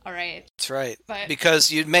Zombies. All right. That's right. But, because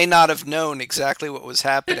you may not have known exactly what was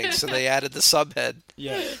happening, so they added the subhead.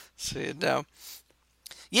 Yeah. So you know.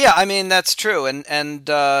 Yeah, I mean, that's true. And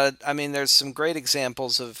I mean, there's some great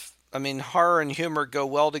examples of, I mean, horror and humor go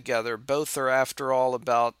well together. Both are, after all,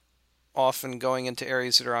 about often going into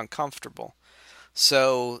areas that are uncomfortable.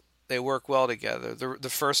 So they work well together. The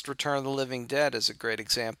first Return of the Living Dead is a great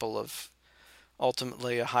example of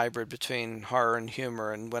ultimately a hybrid between horror and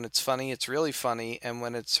humor. And when it's funny, it's really funny. And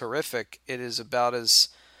when it's horrific, it is about as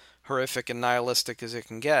horrific and nihilistic as it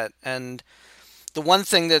can get. And the one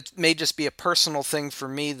thing that may just be a personal thing for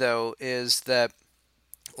me, though, is that,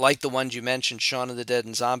 like the ones you mentioned, Shaun of the Dead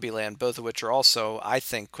and Zombieland, both of which are also, I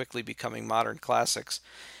think, quickly becoming modern classics,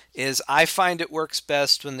 is I find it works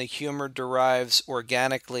best when the humor derives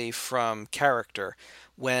organically from character,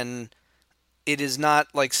 when it is not,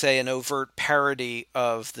 like, say, an overt parody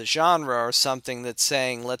of the genre or something that's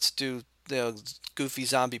saying, let's do goofy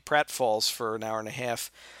zombie pratfalls for an hour and a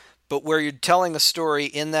half, but where you're telling a story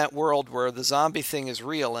in that world where the zombie thing is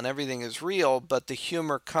real and everything is real, but the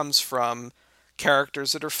humor comes from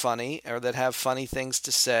characters that are funny or that have funny things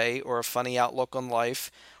to say or a funny outlook on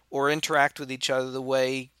life or interact with each other the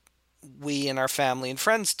way we and our family and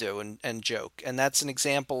friends do and joke. And that's an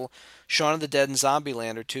example. Shaun of the Dead and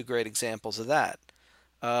Zombieland are two great examples of that.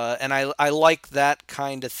 And I like that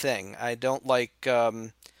kind of thing. I don't like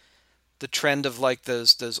the trend of like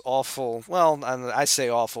those awful, well, I say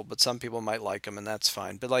awful, but some people might like them and that's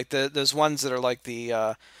fine. But like those ones that are like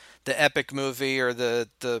the epic movie or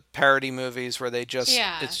the parody movies where they just,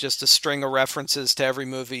 it's just a string of references to every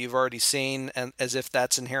movie you've already seen and as if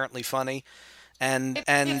that's inherently funny. And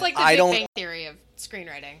it's like the I Big don't Bang Theory of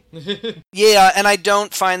screenwriting. Yeah, and I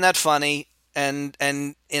don't find that funny, and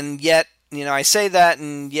yet, you know, I say that,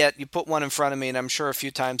 and yet you put one in front of me, and I'm sure a few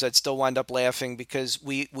times I'd still wind up laughing because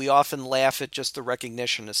we often laugh at just the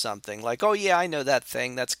recognition of something, like, oh yeah, I know that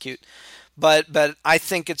thing, that's cute, but I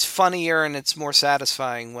think it's funnier and it's more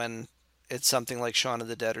satisfying when it's something like Shaun of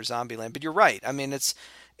the Dead or Zombieland. But you're right, I mean, it's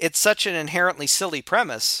such an inherently silly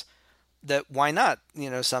premise that why not,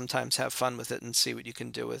 you know, sometimes have fun with it and see what you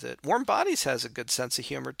can do with it. Warm Bodies has a good sense of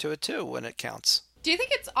humor to it too when it counts. Do you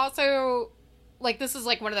think it's also, like, this is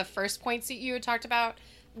like one of the first points that you had talked about,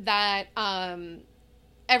 that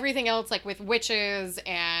everything else, like with witches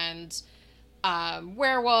and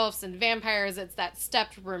werewolves and vampires, it's that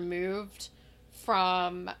step removed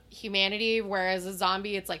from humanity, whereas a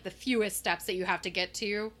zombie, it's like the fewest steps that you have to get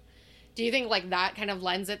to. Do you think like that kind of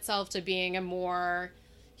lends itself to being a more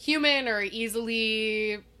human or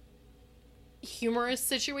easily humorous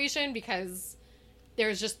situation because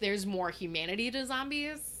there's more humanity to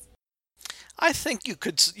zombies? I think you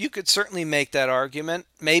could certainly make that argument.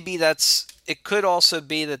 Maybe it could also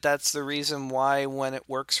be that that's the reason why when it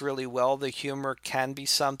works really well, the humor can be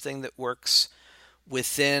something that works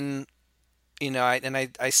within, you know,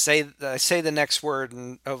 I say the next word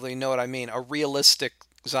and hopefully you know what I mean, a realistic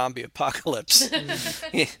zombie apocalypse.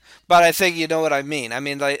 But I think you know what I mean. I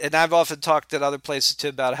mean, like, and I've often talked at other places too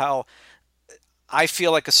about how I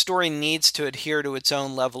feel like a story needs to adhere to its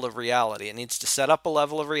own level of reality. It needs to set up a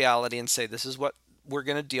level of reality and say, this is what we're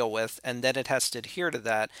going to deal with, and then it has to adhere to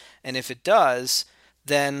that. And if it does,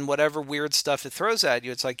 then whatever weird stuff it throws at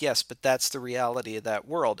you, it's like, yes, but that's the reality of that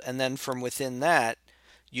world. And then from within that,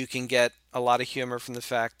 you can get a lot of humor from the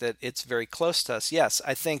fact that it's very close to us. Yes,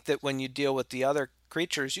 I think that when you deal with the other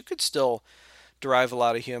creatures, you could still derive a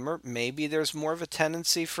lot of humor. Maybe there's more of a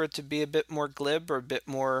tendency for it to be a bit more glib or a bit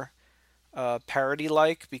more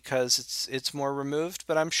parody-like because it's more removed.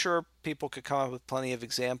 But I'm sure people could come up with plenty of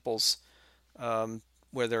examples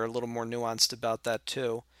where they're a little more nuanced about that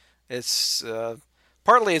too. It's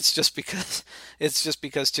partly it's just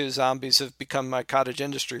because two zombies have become my cottage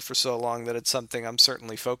industry for so long that it's something I'm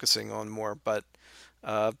certainly focusing on more. But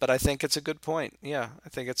I think it's a good point. Yeah, I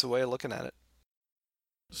think it's a way of looking at it.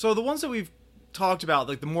 So the ones that we've talked about,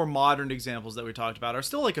 like the more modern examples that we talked about, are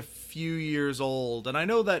still like a few years old. And I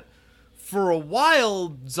know that for a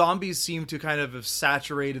while, zombies seem to kind of have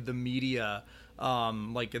saturated the media,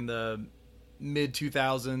 like in the mid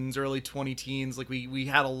 2000s, early 2010s. Like we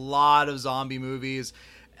had a lot of zombie movies,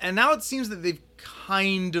 and now it seems that they've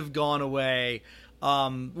kind of gone away.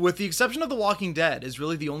 With the exception of The Walking Dead is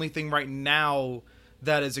really the only thing right now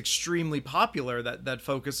that is extremely popular that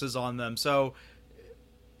focuses on them. So,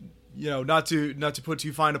 not to put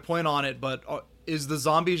too fine a point on it, but is the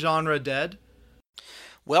zombie genre dead?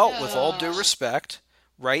 Well, with all due respect,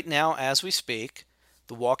 right now as we speak,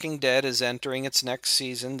 The Walking Dead is entering its next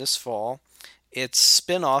season this fall. Its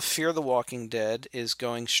spin-off, Fear the Walking Dead, is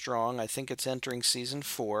going strong. I think it's entering season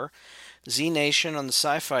 4. Z Nation on the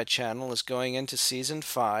Sci-Fi Channel is going into season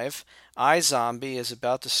 5. iZombie is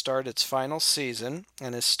about to start its final season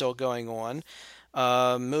and is still going on.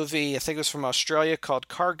 A movie, I think it was from Australia, called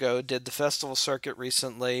Cargo, did the festival circuit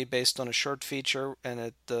recently based on a short feature,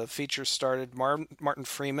 and the feature starred Martin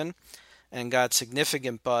Freeman and got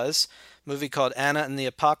significant buzz. Movie called Anna and the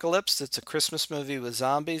Apocalypse. It's a Christmas movie with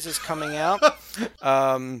zombies is coming out.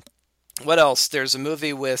 What else? There's a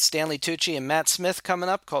movie with Stanley Tucci and Matt Smith coming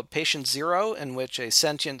up called Patient Zero, in which a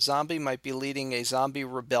sentient zombie might be leading a zombie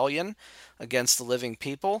rebellion against the living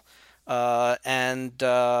people. Oh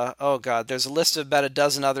God, there's a list of about a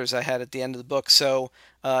dozen others I had at the end of the book. So,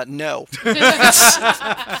 no,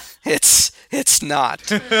 it's not.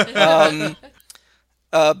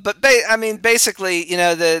 Basically,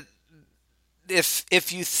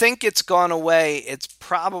 if you think it's gone away, it's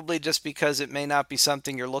probably just because it may not be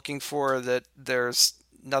something you're looking for, that there's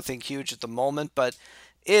nothing huge at the moment, but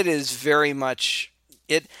it is very much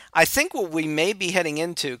it. I think what we may be heading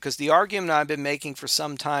into, because the argument I've been making for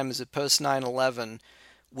some time is that post 9/11,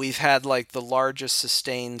 we've had like the largest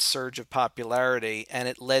sustained surge of popularity, and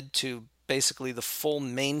it led to basically the full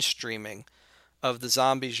mainstreaming of the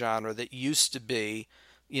zombie genre that used to be,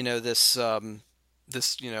 this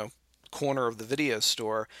corner of the video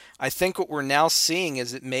store. I think what we're now seeing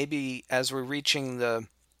is that maybe as we're reaching the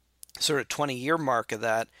sort of 20-year mark of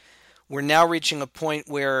that, we're now reaching a point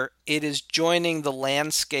where it is joining the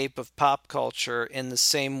landscape of pop culture in the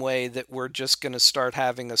same way that we're just going to start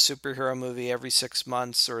having a superhero movie every 6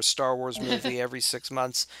 months or a Star Wars movie every 6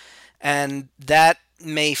 months. And that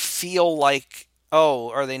may feel like,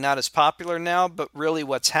 oh, are they not as popular now? But really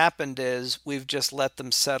what's happened is we've just let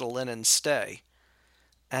them settle in and stay.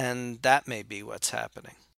 And that may be what's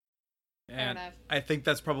happening. And I think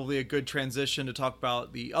that's probably a good transition to talk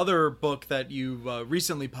about the other book that you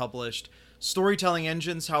recently published, Storytelling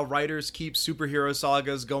Engines: How Writers Keep Superhero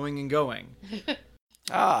Sagas Going and Going.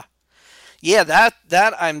 Yeah,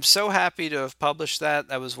 that I'm so happy to have published that.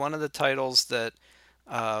 That was one of the titles that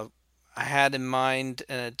I had in mind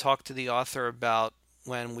and had talked to the author about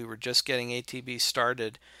when we were just getting ATB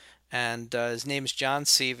started. And his name is John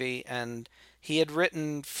Seavey, and he had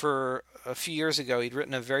written for a few years ago, he'd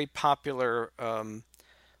written a very popular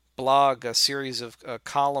blog, a series of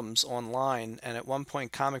columns online, and at one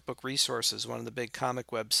point Comic Book Resources, one of the big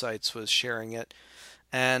comic websites, was sharing it.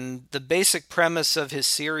 And the basic premise of his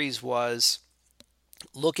series was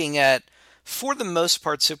looking at, for the most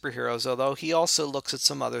part, superheroes, although he also looks at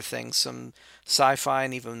some other things, some sci-fi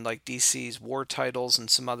and even like DC's war titles and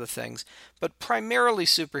some other things, but primarily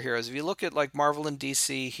superheroes. If you look at like Marvel and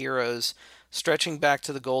DC heroes, stretching back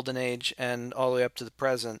to the Golden Age and all the way up to the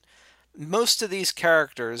present, most of these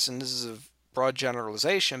characters, and this is a broad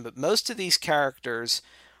generalization, but most of these characters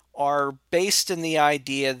are based in the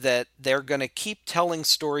idea that they're going to keep telling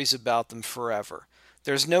stories about them forever.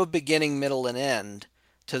 There's no beginning, middle, and end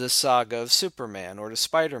to the saga of Superman or to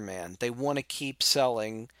Spider-Man. They want to keep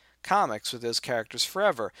selling comics with those characters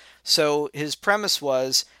forever. So his premise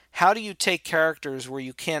was, how do you take characters where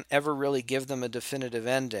you can't ever really give them a definitive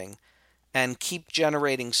ending and keep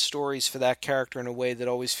generating stories for that character in a way that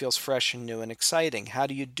always feels fresh and new and exciting? How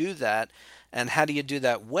do you do that? And how do you do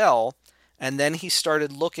that well? And then he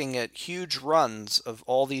started looking at huge runs of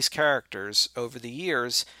all these characters over the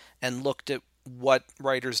years and looked at what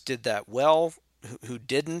writers did that well, who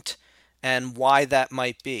didn't, and why that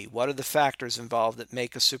might be. What are the factors involved that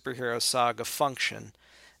make a superhero saga function?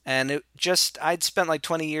 And I'd spent like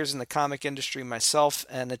 20 years in the comic industry myself,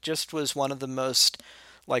 and it just was one of the most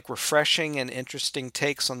like refreshing and interesting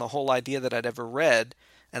takes on the whole idea that I'd ever read.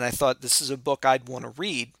 And I thought, this is a book I'd want to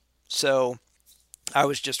read. So I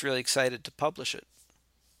was just really excited to publish it.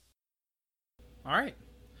 All right.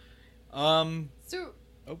 I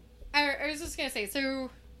was just gonna say,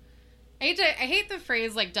 so I hate the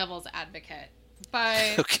phrase like devil's advocate,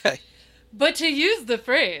 but okay. But to use the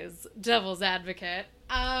phrase devil's advocate,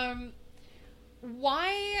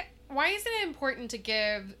 why is it important to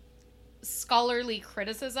give scholarly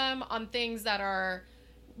criticism on things that are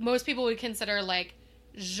most people would consider like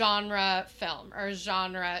genre film or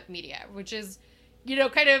genre media, which is, you know,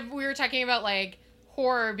 kind of, we were talking about like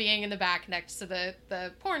horror being in the back next to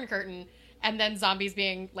the porn curtain, and then zombies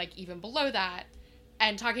being like even below that,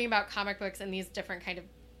 and talking about comic books and these different kind of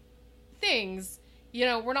things. You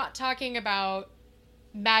know, we're not talking about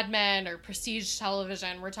Mad Men or prestige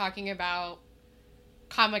television. We're talking about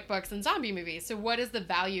comic books and zombie movies. So what is the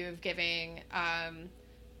value of giving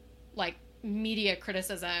like media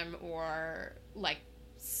criticism or like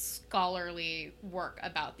scholarly work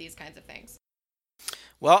about these kinds of things?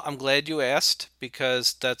 Well, I'm glad you asked,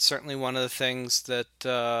 because that's certainly one of the things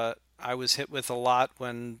that I was hit with a lot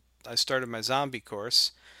when I started my zombie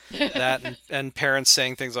course. That and parents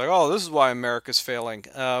saying things like, "Oh, this is why America's failing."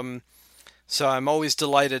 So I'm always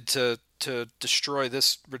delighted to destroy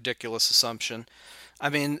this ridiculous assumption. I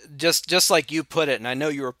mean, just like you put it, and I know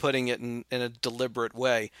you were putting it in a deliberate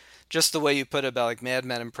way, just the way you put it about like Mad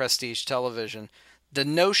Men and prestige television. The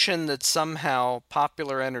notion that somehow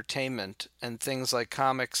popular entertainment and things like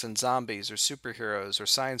comics and zombies or superheroes or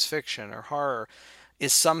science fiction or horror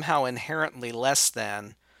is somehow inherently less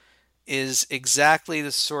than is exactly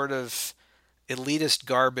the sort of elitist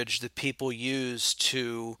garbage that people use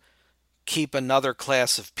to keep another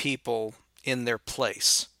class of people in their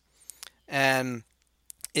place. And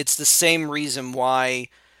it's the same reason why,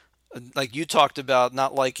 like you talked about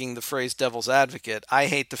not liking the phrase devil's advocate, I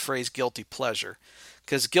hate the phrase guilty pleasure.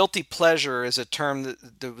 Because guilty pleasure is a term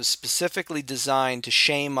that was specifically designed to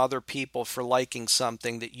shame other people for liking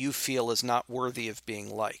something that you feel is not worthy of being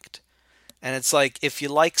liked. And it's like, if you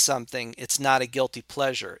like something, it's not a guilty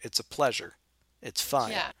pleasure, it's a pleasure. It's fun.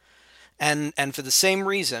 Yeah. And for the same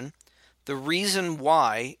reason, the reason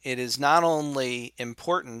why it is not only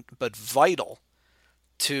important but vital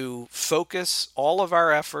to focus all of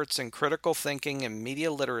our efforts in critical thinking and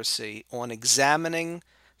media literacy on examining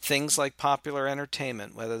things like popular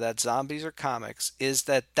entertainment, whether that's zombies or comics, is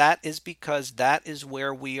that is because that is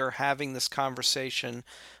where we are having this conversation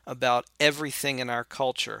about everything in our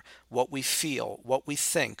culture, what we feel, what we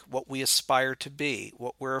think, what we aspire to be,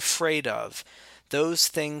 what we're afraid of. Those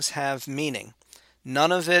things have meaning.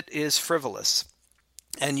 None of it is frivolous.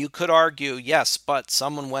 And you could argue, yes, but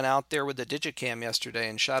someone went out there with a Digicam yesterday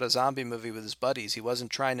and shot a zombie movie with his buddies. He wasn't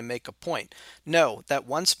trying to make a point. No, that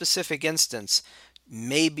one specific instance,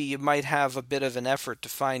 maybe you might have a bit of an effort to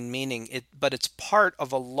find meaning, but it's part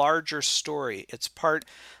of a larger story. It's part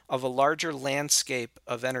of a larger landscape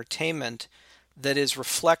of entertainment that is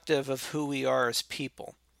reflective of who we are as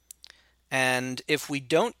people. And if we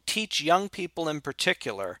don't teach young people in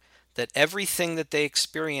particular that everything that they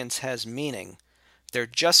experience has meaning, they're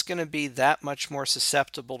just going to be that much more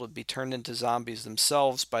susceptible to be turned into zombies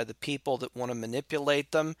themselves by the people that want to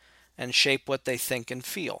manipulate them and shape what they think and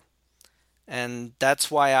feel. And that's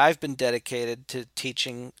why I've been dedicated to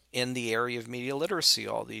teaching in the area of media literacy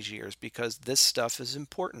all these years, because this stuff is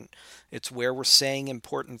important. It's where we're saying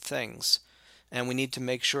important things. And we need to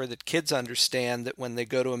make sure that kids understand that when they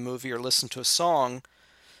go to a movie or listen to a song,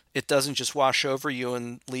 it doesn't just wash over you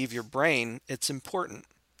and leave your brain. It's important.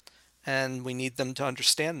 And we need them to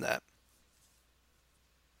understand that.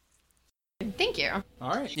 Thank you.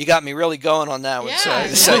 All right. You got me really going on that one. Yeah,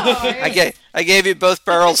 So no, I gave you both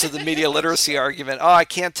barrels of the media literacy argument. Oh, I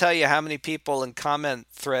can't tell you how many people in comment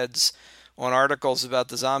threads on articles about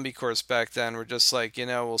the zombie course back then were just like,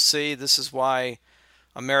 we'll see, this is why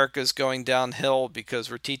America's going downhill, because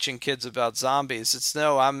we're teaching kids about zombies. It's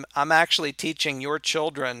no, I'm actually teaching your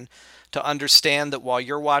children to understand that while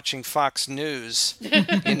you're watching Fox News,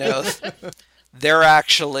 they're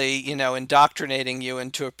actually, indoctrinating you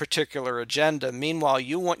into a particular agenda. Meanwhile,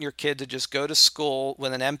 you want your kid to just go to school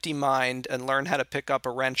with an empty mind and learn how to pick up a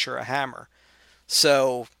wrench or a hammer.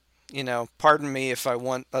 So, pardon me if I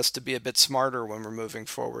want us to be a bit smarter when we're moving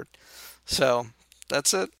forward. So,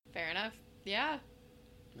 that's it. Fair enough. Yeah.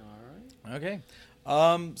 All right. Okay.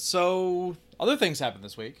 So other things happened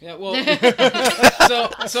this week. Yeah, well,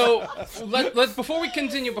 so let before we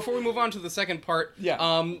continue, before we move on to the second part, Yeah.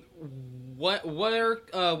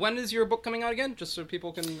 When is your book coming out again? Just so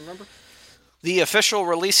people can remember. The official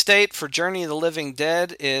release date for Journey of the Living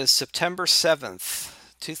Dead is September 7th,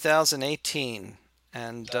 2018.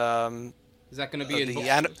 And Is that going to be in the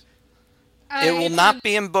bookstores? it will not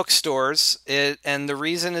be in bookstores. And the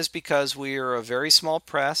reason is because we are a very small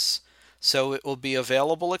press, so it will be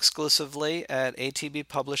available exclusively at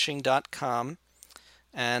atbpublishing.com.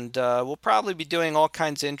 And we'll probably be doing all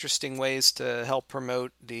kinds of interesting ways to help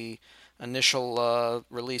promote the initial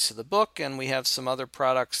release of the book, and we have some other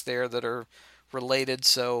products there that are related,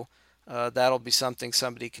 so that'll be something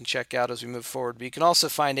somebody can check out as we move forward. But you can also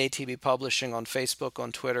find ATB Publishing on Facebook,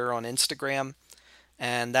 on Twitter, on Instagram,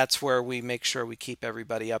 and that's where we make sure we keep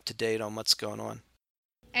everybody up to date on what's going on.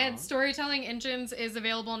 And Storytelling Engines is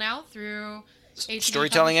available now through ATB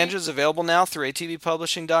Storytelling Publishing. Engines available now through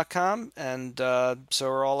atbpublishing.com, and so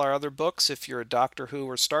are all our other books. If you're a Doctor Who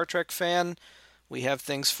or Star Trek fan, we have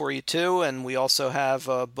things for you too, and we also have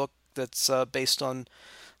a book that's based on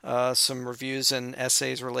some reviews and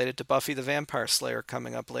essays related to Buffy the Vampire Slayer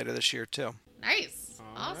coming up later this year too. Nice.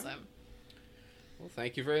 All Awesome. right. Well,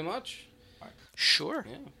 thank you very much. Sure.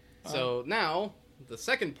 Yeah. So now, the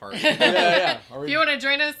second part. Yeah. Are If we... you want to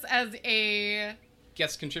join us as a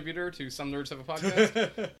Guest contributor to Some Nerds Have a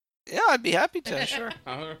Podcast. Yeah, I'd be happy to. Sure.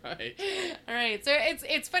 All right. All right, so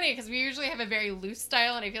it's funny because we usually have a very loose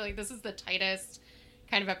style, and I feel like this is the tightest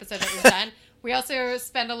kind of episode that we've done. We also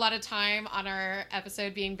spend a lot of time on our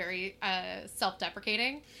episode being very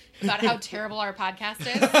self-deprecating about how terrible our podcast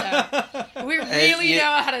is. So we really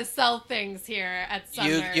know how to sell things here at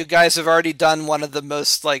Sumner. You guys have already done one of the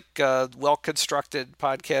most well-constructed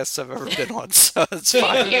podcasts I've ever been on, so it's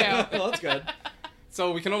fine. Thank you. Well, that's good.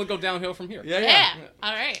 So we can only go downhill from here. Yeah.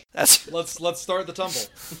 All right. Let's start the tumble.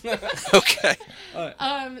 Okay.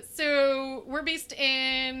 So we're based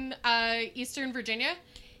in Eastern Virginia,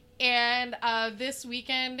 and this past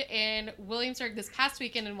weekend in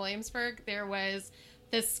Williamsburg, there was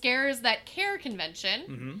the Scares That Care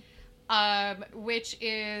convention, which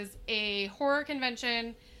is a horror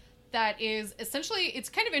convention that is essentially, it's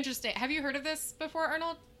kind of interesting. Have you heard of this before,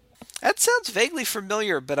 Arnold? That sounds vaguely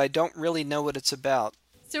familiar, but I don't really know what it's about.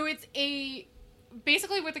 So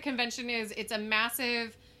basically what the convention is, it's a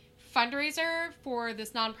massive fundraiser for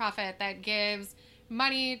this nonprofit that gives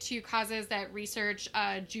money to causes that research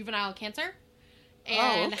juvenile cancer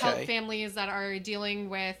and help families that are dealing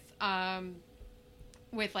with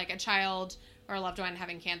like a child or a loved one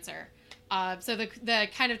having cancer. So the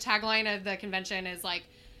kind of tagline of the convention is like,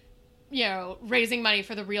 raising money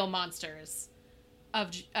for the real monsters of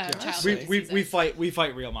childhood. We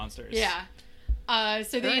fight real monsters. Yeah. So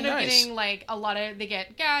they Very end up nice. getting like they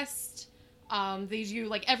get guests. They do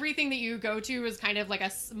like everything that you go to is kind of like a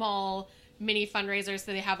small mini fundraiser.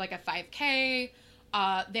 So they have like a 5K.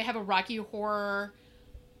 They have a Rocky Horror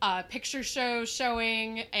picture show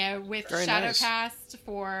showing with Very nice. Shadowcast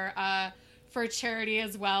for charity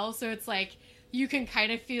as well. So it's like you can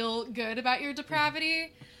kind of feel good about your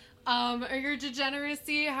depravity. Or your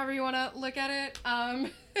degeneracy, however you want to look at it.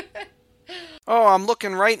 Oh, I'm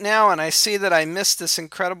looking right now, and I see that I missed this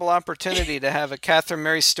incredible opportunity to have a Catherine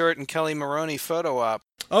Mary Stewart and Kelly Maroney photo op.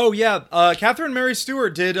 Oh yeah, Catherine Mary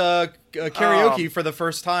Stewart did karaoke for the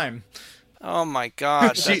first time. Oh my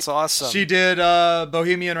God, that's awesome. She did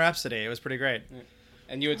Bohemian Rhapsody. It was pretty great.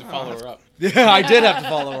 And you had to follow her up. Yeah, I did have to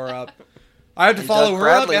follow her up. I had to follow Doug her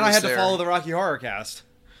Bradley up, and I was had to there. follow the Rocky Horror Cast.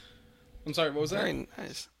 I'm sorry, what was that? Very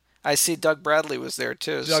nice. I see Doug Bradley was there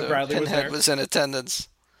too. Doug Bradley was Pinhead there. was in attendance.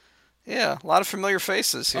 Yeah, a lot of familiar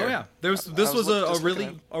faces here. Oh yeah, this was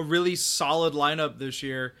a really solid lineup this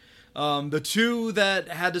year. The two that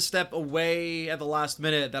had to step away at the last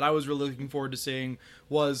minute that I was really looking forward to seeing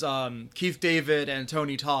was Keith David and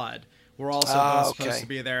Tony Todd. Were also both supposed to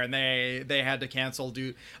be there, and they had to cancel.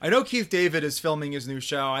 I know Keith David is filming his new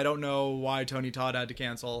show. I don't know why Tony Todd had to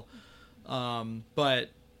cancel, but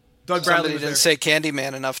Doug Bradley Somebody was didn't there. say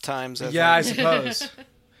Candyman enough times. I think. suppose.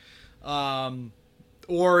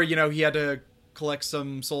 Or he had to collect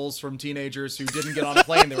some souls from teenagers who didn't get on a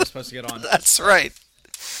plane they were supposed to get on. That's right.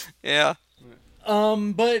 Yeah.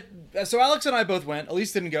 But so Alex and I both went.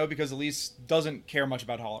 Elise didn't go because Elise doesn't care much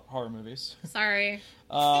about horror movies. Sorry.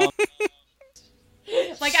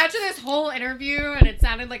 Like after this whole interview, and it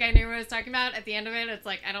sounded like I knew what I was talking about. At the end of it, it's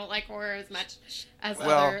like I don't like horror as much as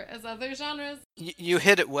other genres. You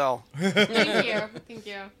hit it well. Thank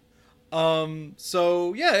you.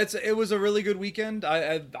 So yeah, it was a really good weekend.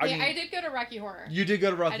 I did go to Rocky Horror. You did go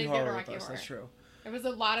to Rocky I did Horror go to with Rocky us. Horror. That's true. It was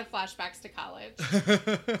a lot of flashbacks to college.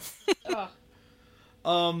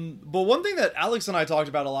 But one thing that Alex and I talked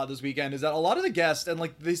about a lot this weekend is that a lot of the guests, and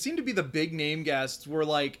like they seem to be the big name guests, were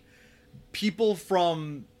like people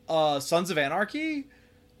from Sons of Anarchy,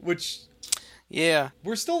 which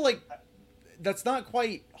we're still like, that's not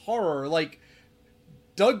quite horror. Like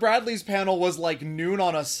Doug Bradley's panel was like noon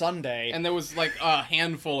on a Sunday, And there was like a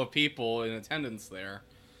handful of people in attendance there.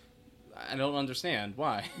 I don't understand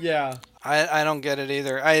why. yeah. I don't get it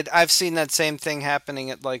either. I've seen that same thing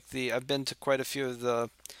happening at I've been to quite a few of the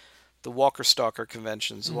Walker Stalker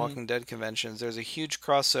conventions, the Walking Dead conventions. There's a huge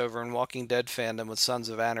crossover in Walking Dead fandom with Sons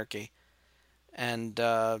of Anarchy. And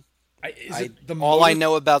Is it the all I motive-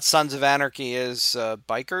 know about Sons of Anarchy is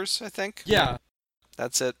bikers, I think. Yeah,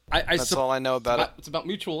 That's it. I That's all I know about it. It's about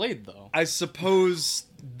mutual aid, though. I suppose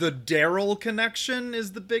the Daryl connection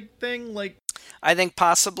is the big thing. Like, I think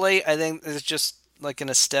possibly. I think it's just like an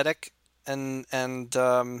aesthetic,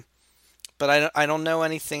 but I don't know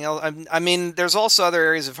anything else. I mean, there's also other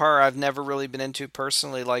areas of horror I've never really been into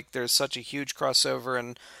personally. Like, there's such a huge crossover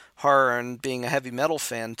in horror and being a heavy metal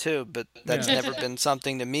fan too. But that's Yeah. never been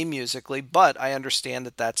something to me musically. But I understand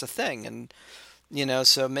that that's a thing, and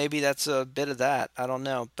so maybe that's a bit of that. I don't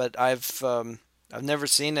know, but I've never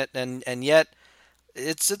seen it, and yet.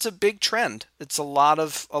 It's a big trend. It's a lot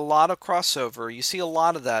of crossover. You see a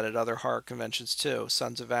lot of that at other horror conventions too.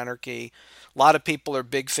 Sons of Anarchy. A lot of people are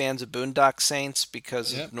big fans of Boondock Saints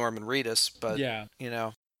because Yep. of Norman Reedus. But Yeah.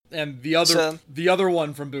 So- and the other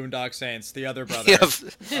one from Boondock Saints, the other brother,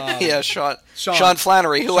 yeah, Sean Sean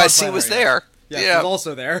Flannery, who Sean I see was Flannery, there. yeah, was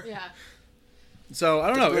also there. Yeah. So I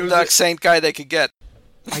don't know. It Boondock was, Saint guy they could get.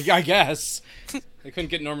 I guess. They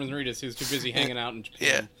couldn't get Norman Reedus. He was too busy hanging out in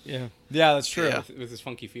Japan Yeah, that's true. Yeah. with his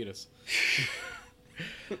funky fetus.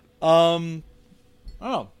 I don't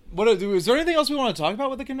know. Is there anything else we want to talk about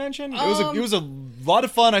with the convention? It was a lot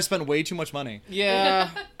of fun. I spent way too much money. Yeah,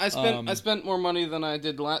 I spent more money than I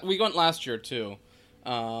did last. We went last year too.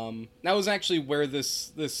 That was actually where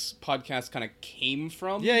this podcast kind of came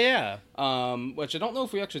from. Yeah. Which I don't know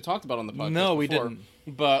if we actually talked about on the podcast. No, we before. didn't.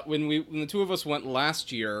 But when the two of us went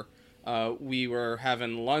last year, we were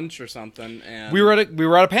having lunch or something, and We were at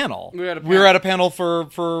a panel. We were at a We were panel. at a panel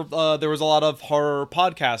for there was a lot of horror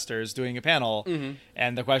podcasters doing a panel,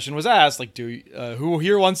 and the question was asked like, who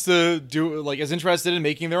here wants to do is interested in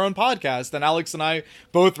making their own podcast? And Alex and I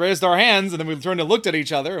both raised our hands, and then we turned and looked at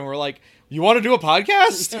each other, and we're like, "You want to do a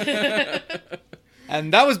podcast?"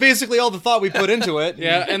 And that was basically all the thought we put into it.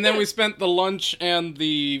 Yeah, and then we spent the lunch and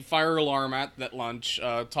the fire alarm at that lunch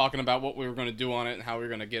talking about what we were going to do on it and how we were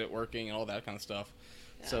going to get it working and all that kind of stuff.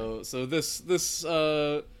 So this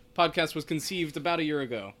podcast was conceived about a year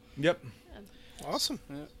ago. Yep. Awesome.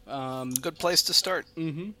 Yeah. Good place to start.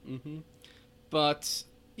 But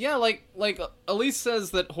yeah, like Elise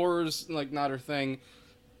says that horror's like not her thing.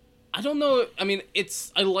 I don't know. I mean,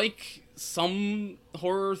 I like some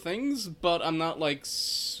horror things, but I'm not like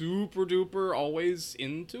super duper always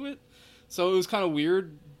into it. So it was kind of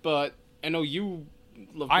weird, but I know you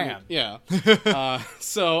love I it. am. Yeah.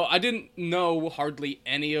 So I didn't know hardly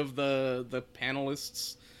any of the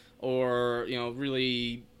panelists, or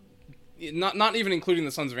really not even including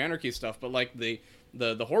the Sons of Anarchy stuff, but like the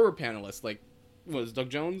horror panelists, like was Doug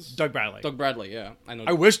Jones? Doug Bradley. Doug Bradley, yeah. I know.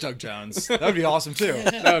 I wish Doug Jones. That would be awesome too.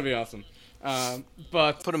 That would be awesome.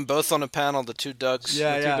 But Put them both on a panel. The two Dougs.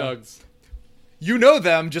 Yeah, the two Dougs. You know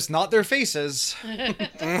them, just not their faces.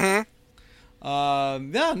 Yeah,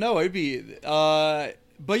 no, it'd be.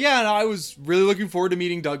 But yeah, no, I was really looking forward to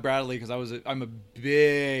meeting Doug Bradley because I'm a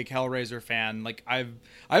big Hellraiser fan. Like I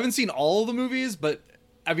haven't seen all the movies, but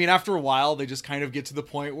I mean, after a while, they just kind of get to the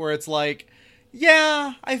point where it's like,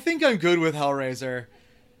 yeah, I think I'm good with Hellraiser.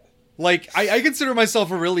 Like, I consider myself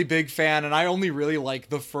a really big fan, and I only really like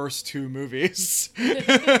the first two movies.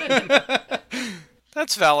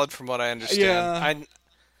 That's valid from what I understand. Yeah.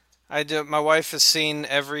 I do. My wife has seen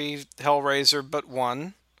every Hellraiser but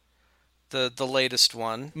one, the latest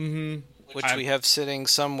one, which we have sitting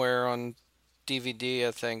somewhere on DVD.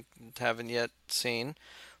 I think haven't yet seen,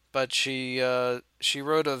 but she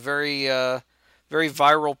wrote a very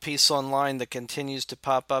viral piece online that continues to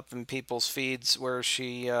pop up in people's feeds, where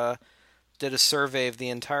she did a survey of the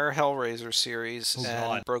entire Hellraiser series and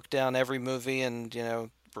God. broke down every movie and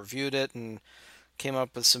reviewed it and came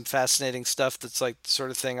up with some fascinating stuff that's like the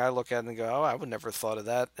sort of thing I look at and go, oh, I would never have thought of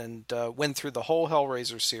that, and went through the whole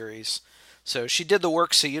Hellraiser series. So she did the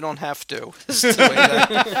work so you don't have to. This is the way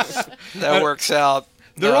that works out.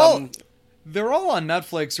 They're all on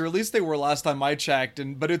Netflix, or at least they were last time I checked.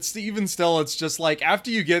 But it's even still, it's just like after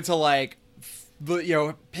you get to like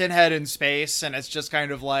the Pinhead in space, and it's just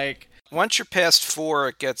kind of like, once you're past 4,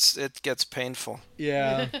 it gets painful.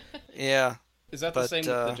 yeah. Yeah. Is that the But, same with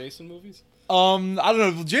the Jason movies? I don't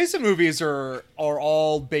know. The Jason movies are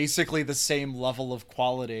all basically the same level of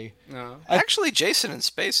quality. No. Actually, Jason in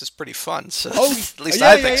space is pretty fun. So Oh, at least yeah,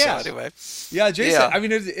 I yeah, think yeah. so anyway. Yeah, Jason. Yeah. I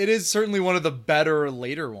mean, it is certainly one of the better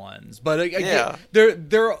later ones. But again, Yeah.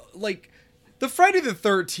 they're like the Friday the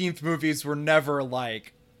 13th movies were never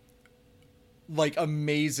like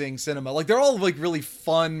amazing cinema. Like they're all like really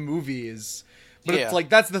fun movies. But Yeah. it's like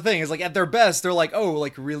that's the thing. Is like at their best, they're like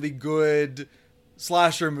really good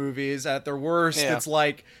slasher movies. At their worst, Yeah. it's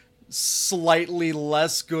like slightly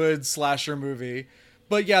less good slasher movie.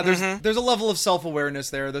 But yeah, there's a level of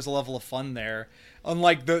self-awareness there. There's a level of fun there.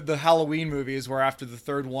 Unlike the Halloween movies, where after the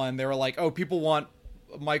third one, they were like, oh, people want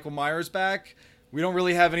Michael Myers back. We don't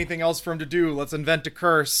really have anything else for him to do. Let's invent a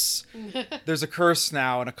curse. There's a curse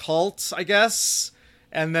now, and a cult, I guess.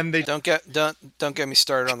 And then they don't get me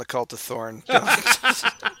started on the Cult of Thorn.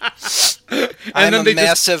 And I'm then a they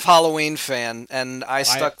massive Halloween fan, and I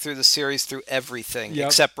stuck through the series through everything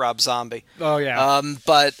except Rob Zombie. Oh yeah.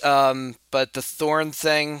 But the Thorn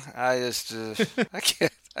thing, I just I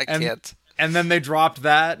can't. And then they dropped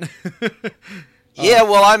that. Yeah,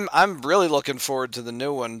 well, I'm really looking forward to the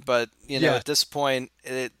new one, but at this point,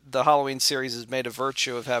 the Halloween series has made a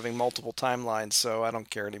virtue of having multiple timelines, so I don't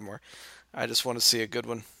care anymore. I just want to see a good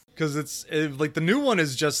one. Because it's like the new one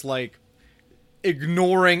is just like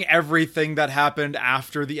ignoring everything that happened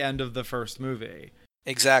after the end of the first movie.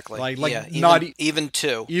 Exactly. Even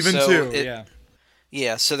two. Even two. Yeah.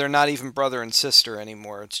 Yeah, so they're not even brother and sister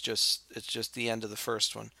anymore. It's just the end of the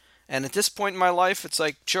first one. And at this point in my life, it's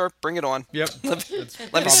like, sure, bring it on. Yep.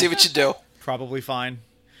 Let me see what you do. Probably fine.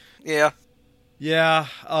 Yeah. Yeah.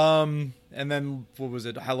 And then what was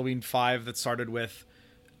it? Halloween 5 that started with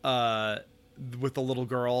the little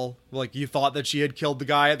girl. Like, you thought that she had killed the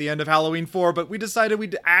guy at the end of Halloween 4, but we decided we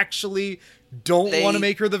actually don't want to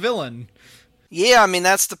make her the villain. Yeah, I mean,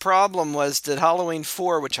 that's the problem, was that Halloween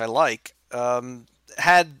 4, which I like,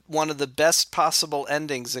 had one of the best possible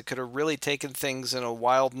endings that could have really taken things in a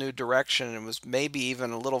wild new direction, and was maybe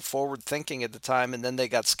even a little forward thinking at the time, and then they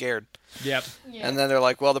got scared. Yep. Yeah. And then they're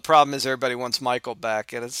like, well, the problem is everybody wants Michael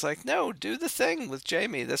back, and it's like, no, do the thing with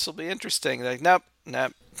Jamie. This will be interesting. They're like, nope.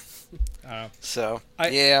 So,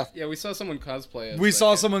 yeah. Yeah, we saw someone cosplay as We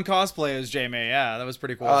saw someone cosplay as Jamie. Yeah, that was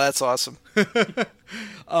pretty cool. Oh, that's awesome.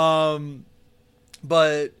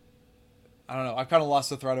 But I don't know. I kind of lost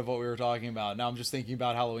the thread of what we were talking about. Now I'm just thinking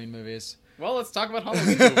about Halloween movies. Well, let's talk about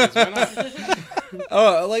Halloween movies. Why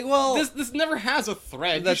not? This never has a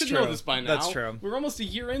thread. That's you should true. know this by now. That's true. We're almost a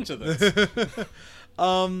year into this.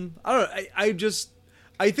 I don't know.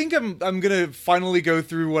 I think I'm gonna finally go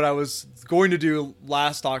through what I was going to do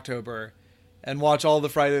last October, and watch all the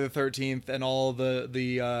Friday the 13th and all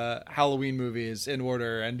the Halloween movies in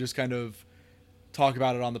order, and just kind of talk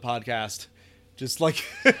about it on the podcast. Just like,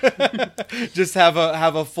 just have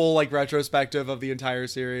a full like retrospective of the entire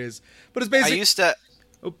series. But it's basically. I used to.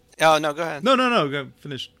 Oh no, go ahead. No, go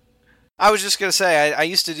finish. I was just gonna say I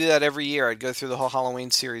used to do that every year. I'd go through the whole Halloween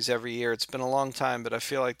series every year. It's been a long time, but I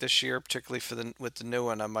feel like this year, particularly with the new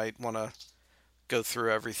one, I might want to go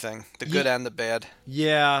through everything, the good and the bad.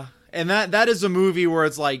 Yeah, and that is a movie where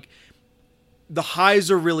it's like, the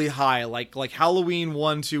highs are really high, like Halloween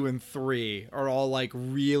 1, 2, and 3 are all like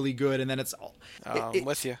really good, and then it's I'm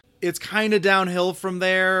with you. It's kind of downhill from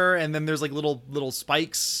there, and then there's like little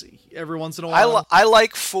spikes every once in a while. I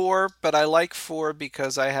like 4, but I like 4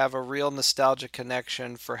 because I have a real nostalgia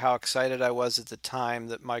connection for how excited I was at the time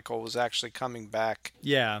that Michael was actually coming back.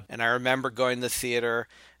 Yeah. And I remember going to the theater,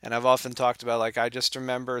 and I've often talked about, like, I just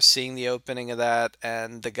remember seeing the opening of that,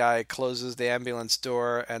 and the guy closes the ambulance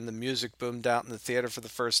door, and the music boomed out in the theater for the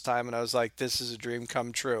first time, and I was like, this is a dream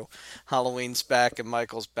come true. Halloween's back, and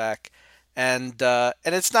Michael's back. And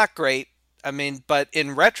it's not great. I mean, but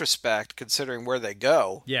in retrospect, considering where they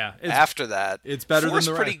go, after that, it's better than the rest.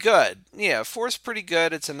 4's pretty good. Yeah, 4's pretty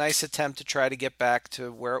good. It's a nice attempt to try to get back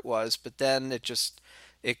to where it was, but then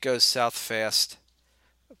it goes south fast.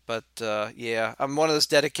 But yeah, I'm one of those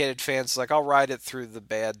dedicated fans. Like, I'll ride it through the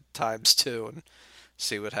bad times too and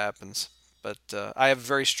see what happens. But I have a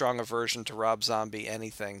very strong aversion to Rob Zombie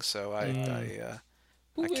anything, so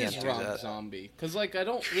Who I can't is do Rob that. Zombie? Because like I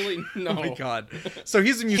don't really know. Oh my god! So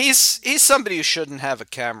he's somebody who shouldn't have a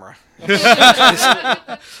camera.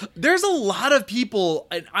 There's a lot of people,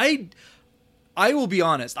 and I will be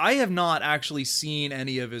honest. I have not actually seen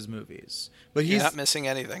any of his movies, but he's not missing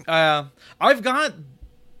anything. I've got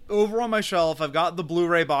over on my shelf. I've got the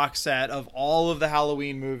Blu-ray box set of all of the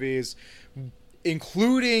Halloween movies,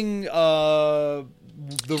 including the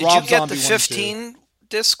Did Rob you get Zombie the one, 15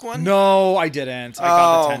 disc one? No, I didn't. I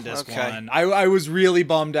got the 10 disc okay. one. I was really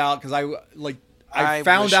bummed out because I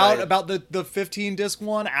found out about the 15 disc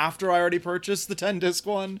one after I already purchased the 10 disc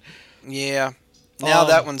one. Yeah. Now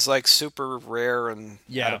that one's like super rare and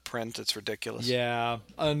out of print. It's ridiculous. Yeah.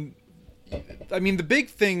 I mean, the big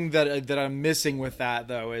thing that I'm missing with that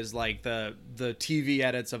though is like the TV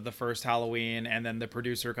edits of the first Halloween and then the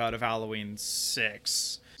producer cut of Halloween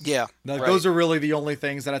 6. Yeah, Those are really the only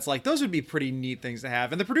things that it's like, those would be pretty neat things to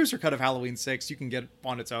have. And the producer cut of Halloween 6, you can get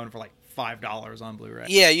on its own for like $5 on Blu-ray.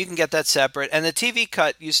 Yeah, you can get that separate. And the TV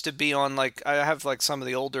cut used to be on, like, I have like some of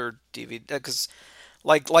the older DVD, because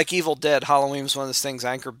like Evil Dead, Halloween was one of those things.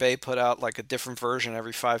 Anchor Bay put out like a different version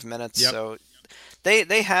every 5 minutes. Yep. So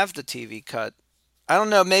they have the TV cut. I don't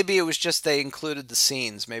know. Maybe it was just they included the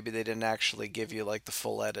scenes. Maybe they didn't actually give you like the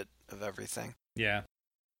full edit of everything. Yeah.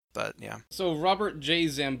 But yeah. So Robert J.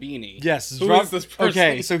 Zambini. Yes. Who is this person?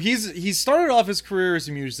 Okay, so he started off his career as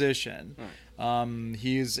a musician. Right.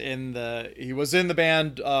 He was in the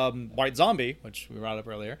band White Zombie, which we brought up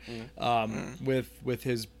earlier, with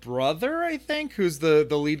his brother, I think, who's the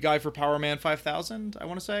lead guy for Power Man 5000, I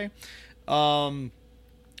want to say.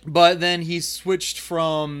 But then he switched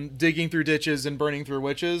from digging through ditches and burning through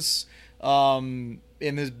witches in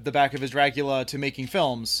the back of his Dracula to making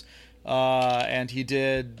films. And he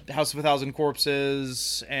did House of a Thousand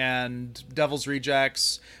Corpses and Devil's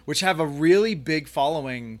Rejects, which have a really big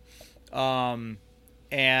following. And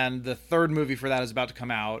the third movie for that is about to come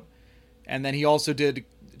out. And then he also did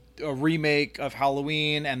a remake of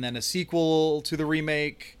Halloween and then a sequel to the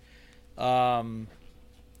remake.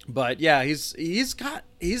 But yeah, he's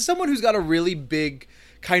someone who's got a really big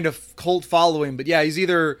kind of cult following. But yeah, he's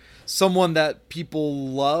either someone that people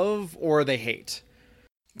love or they hate.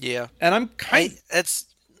 Yeah. And I'm that's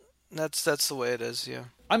the way it is. Yeah.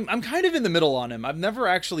 I'm kind of in the middle on him. I've never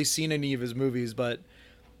actually seen any of his movies, but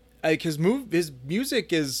his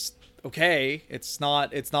music is okay. It's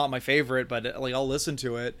not my favorite, but like I'll listen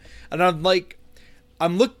to it. And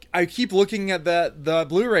I keep looking at the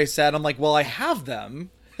Blu-ray set. I'm like, well, I have them.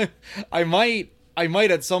 I might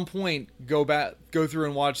at some point go through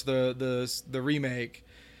and watch the remake.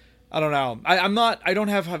 I don't know. I don't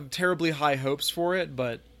have terribly high hopes for it,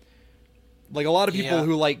 but like a lot of people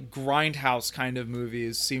who like grindhouse kind of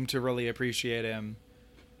movies seem to really appreciate him.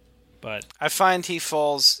 But I find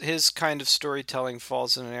his kind of storytelling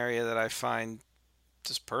falls in an area that I find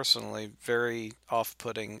just personally very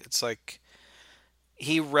off-putting. It's like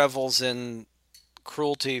he revels in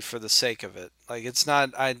cruelty for the sake of it. Like it's not.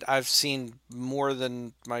 I've seen more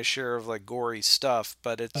than my share of like gory stuff,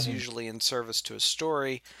 but it's usually in service to a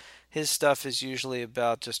story. His stuff is usually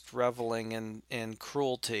about just reveling in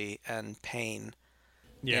cruelty and pain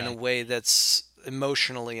in a way that's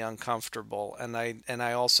emotionally uncomfortable. And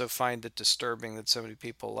I also find it disturbing that so many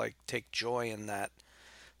people like take joy in that.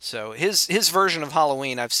 So his version of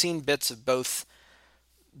Halloween, I've seen bits of both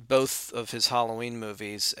of his Halloween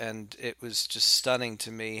movies, and it was just stunning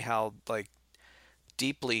to me how like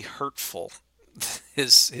deeply hurtful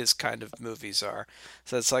his kind of movies are.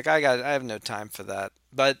 So it's like I have no time for that.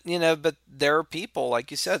 But but there are people, like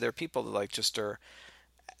you said, there are people that like just are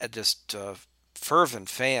just fervent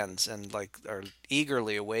fans and like are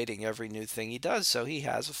eagerly awaiting every new thing he does. So he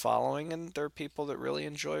has a following, and there are people that really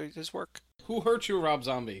enjoy his work. Who hurt you, Rob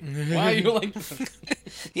Zombie? Why are you like?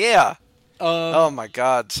 Yeah. Oh my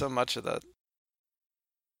God, so much of that.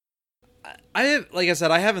 Like I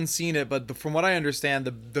said, I haven't seen it, but from what I understand,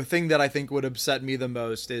 the thing that I think would upset me the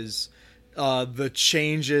most is the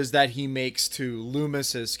changes that he makes to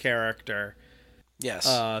Loomis's character. Yes.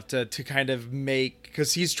 To kind of make,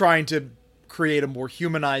 because he's trying to create a more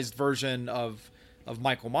humanized version of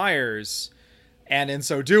Michael Myers, and in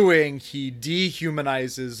so doing, he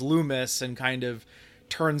dehumanizes Loomis and kind of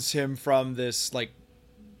turns him from this like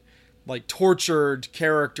tortured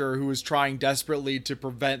character who is trying desperately to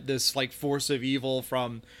prevent this like force of evil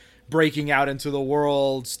from breaking out into the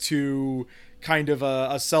world to kind of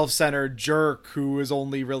a self-centered jerk who is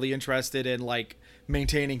only really interested in like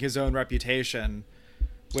maintaining his own reputation.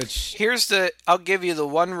 Which I'll give you the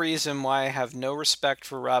one reason why I have no respect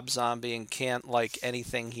for Rob Zombie and can't like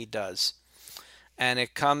anything he does. And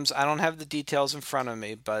it comes, I don't have the details in front of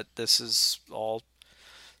me, but this is all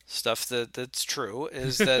stuff that's true,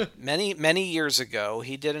 is that many years ago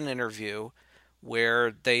he did an interview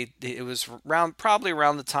where it was probably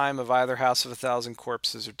around the time of either House of a Thousand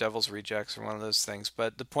Corpses or Devil's Rejects or one of those things.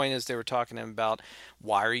 But the point is, they were talking to him about,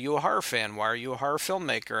 why are you a horror fan? Why are you a horror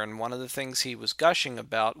filmmaker? And one of the things he was gushing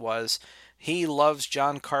about was he loves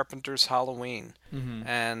John Carpenter's Halloween. Mm-hmm.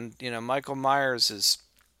 And Michael Myers is,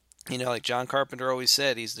 like John Carpenter always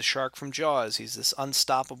said, he's the shark from Jaws. He's this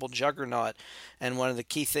unstoppable juggernaut. And one of the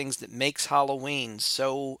key things that makes Halloween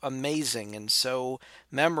so amazing and so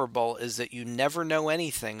memorable is that you never know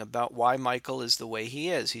anything about why Michael is the way he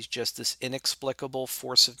is. He's just this inexplicable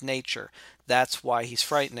force of nature. That's why he's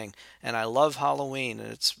frightening. And I love Halloween,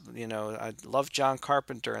 and it's, I love John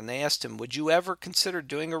Carpenter. And they asked him, would you ever consider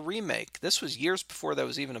doing a remake? This was years before that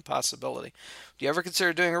was even a possibility. Do you ever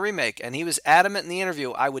consider doing a remake? And he was adamant in the interview,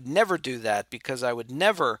 I would never do that because I would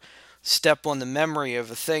never step on the memory of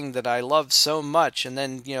a thing that I love so much. And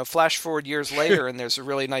then, flash forward years later and there's a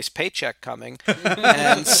really nice paycheck coming.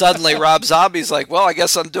 And suddenly Rob Zombie's like, well, I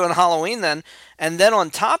guess I'm doing Halloween then. And then on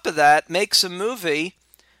top of that, makes a movie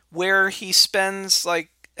where he spends like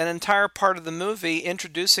an entire part of the movie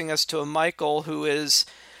introducing us to a Michael who is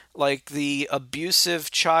like the abusive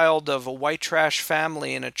child of a white trash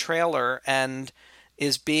family in a trailer and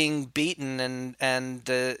is being beaten and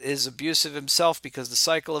is abusive himself because the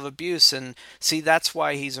cycle of abuse. And see, that's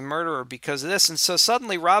why he's a murderer, because of this. And so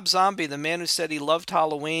suddenly Rob Zombie, the man who said he loved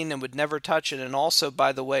Halloween and would never touch it, and also,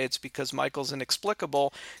 by the way, it's because Michael's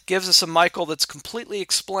inexplicable, gives us a Michael that's completely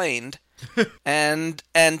explained and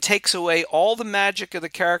takes away all the magic of the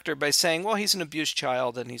character by saying, well, he's an abused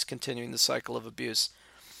child and he's continuing the cycle of abuse.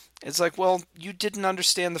 It's like, well, you didn't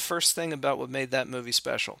understand the first thing about what made that movie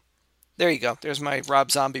special. There you go. There's my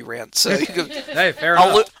Rob Zombie rant. So you could, Hey, fair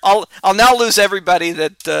enough. I'll now lose everybody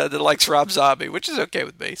that likes Rob Zombie, which is okay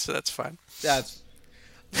with me. So that's fine. That's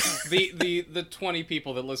The 20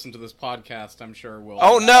 people that listen to this podcast, I'm sure will.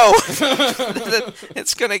 Oh no,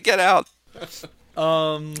 it's gonna get out.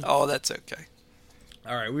 Oh, that's okay.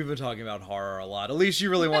 all right. We've been talking about horror a lot. At least you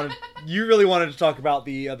really wanted to talk about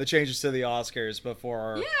the changes to the Oscars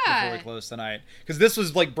before we close tonight, because this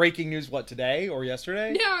was like breaking news. What, today or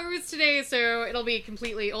yesterday? No, it was today, so it'll be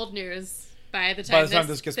completely old news by the time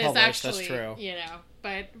this gets published. Actually, that's true.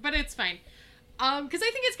 But it's fine. Because I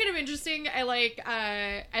think it's kind of interesting. I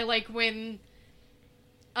like when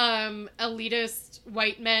elitist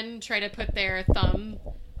white men try to put their thumb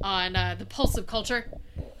on the pulse of culture,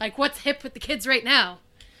 like what's hip with the kids right now.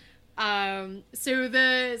 So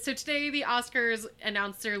today the Oscars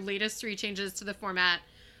announced their latest 3 changes to the format.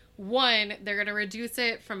 One, they're going to reduce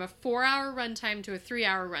it from a 4-hour runtime to a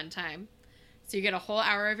 3-hour runtime, so you get a whole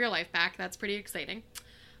hour of your life back. That's pretty exciting.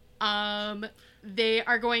 They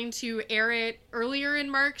are going to air it earlier in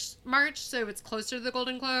March, so it's closer to the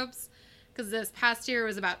Golden Globes, because this past year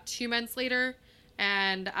was about 2 months later,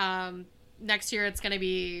 and next year it's going to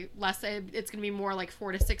be less. It's going to be more like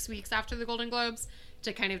 4 to 6 weeks after the Golden Globes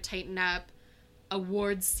to kind of tighten up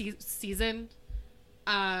awards season,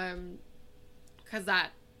 because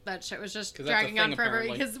that shit was just dragging on forever.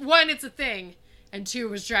 Apparently. Because 1, it's a thing, and 2, it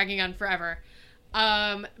was dragging on forever.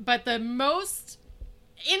 But the most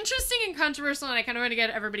interesting and controversial, and I kind of want to get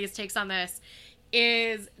everybody's takes on this,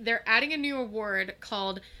 is they're adding a new award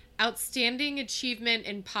called Outstanding Achievement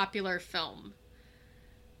in Popular Film.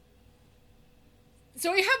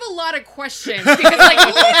 So I have a lot of questions, because like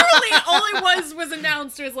literally all it was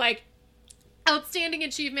announced was like Outstanding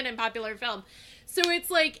Achievement in Popular Film. So it's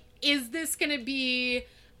like, is this going to be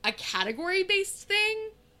a category based thing?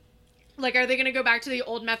 Like, are they going to go back to the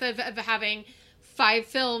old method of having 5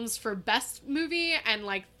 films for best movie and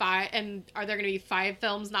like 5, and are there going to be 5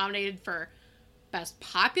 films nominated for best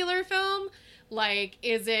popular film? Like,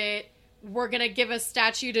 is it we're going to give a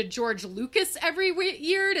statue to George Lucas every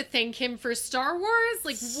year to thank him for Star Wars?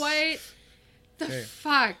 Like, what the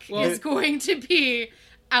fuck is going to be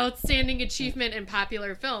Outstanding Achievement in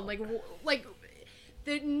Popular Film? It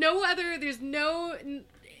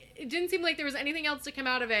didn't seem like there was anything else to come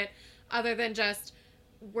out of it other than just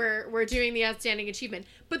we're doing the Outstanding Achievement.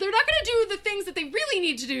 But they're not going to do the things that they really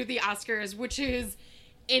need to do at the Oscars, which is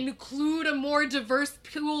include a more diverse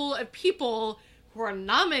pool of people who are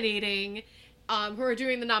nominating, who are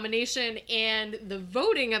doing the nomination and the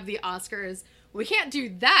voting of the Oscars. We can't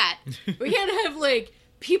do that. We can't have like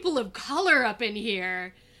people of color up in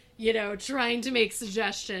here, trying to make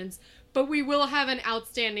suggestions. But we will have an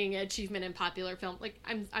Outstanding Achievement in Popular Film. Like,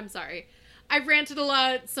 I'm sorry. I've ranted a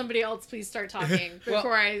lot. Somebody else please start talking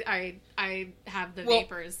before I have the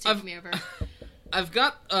vapors take me over. I've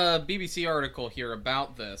got a BBC article here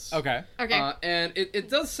about this. Okay. And it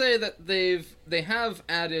does say that they have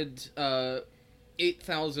added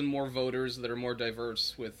 8,000 more voters that are more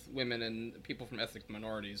diverse, with women and people from ethnic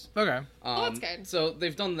minorities. Okay. That's good. So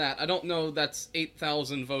they've done that. I don't know that's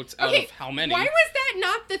 8,000 votes out of how many. Why was that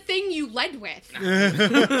not the thing you led with?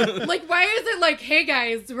 Like, why is it like, hey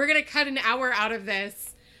guys, we're going to cut an hour out of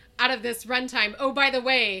this runtime. Oh, by the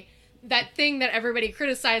way, that thing that everybody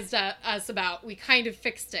criticized us about, we kind of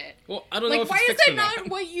fixed it. Well, I don't know if why it's is that not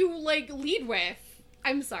what you lead with?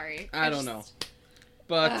 I'm sorry. I don't know.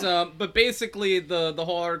 But basically the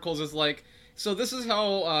whole article is like, so this is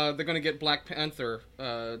how they're going to get Black Panther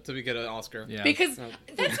to get an Oscar. Yeah. Because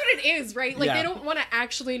that's what it is, right? Like, they don't want to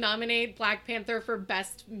actually nominate Black Panther for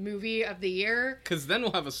Best Movie of the Year. Because then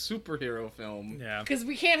we'll have a superhero film. Yeah. Because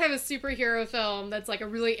we can't have a superhero film that's like a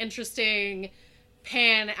really interesting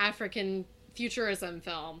Pan-African futurism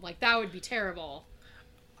film. Like, that would be terrible.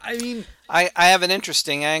 I mean, I have an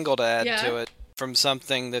interesting angle to add Yeah. to it from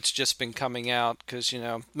something that's just been coming out because,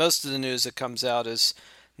 most of the news that comes out is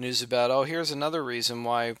news about, oh, here's another reason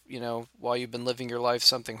why, while you've been living your life,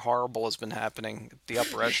 something horrible has been happening at the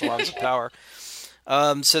upper echelons of power.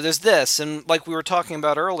 So there's this, and like we were talking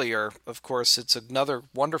about earlier, of course, it's another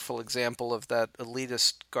wonderful example of that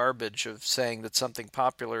elitist garbage of saying that something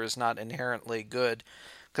popular is not inherently good.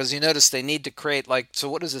 Because you notice they need to create, like, so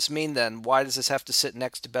what does this mean then? Why does this have to sit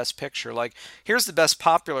next to Best Picture? Like, here's the best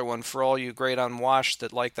popular one for all you great unwashed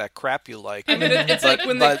that like that crap you like. I mean, it's like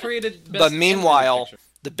when they created Best But meanwhile, Animated Picture.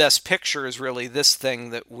 the Best Picture is really this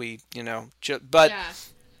thing that we, but Yeah.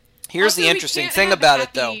 here's Also, the we interesting can't thing have about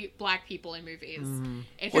it, though. happy Black people in movies.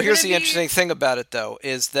 If Well, you're here's gonna the interesting thing about it, though,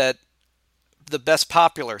 is that the best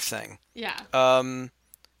popular thing. Yeah.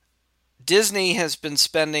 Disney has been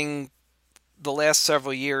spending the last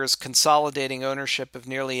several years consolidating ownership of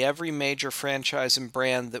nearly every major franchise and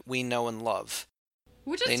brand that we know and love.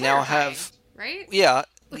 Which is They now terrifying, have, right? yeah,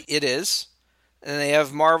 it is. And they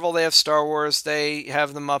have Marvel, they have Star Wars, they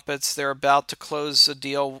have the Muppets. They're about to close a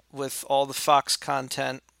deal with all the Fox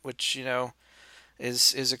content, which,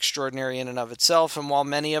 is extraordinary in and of itself. And while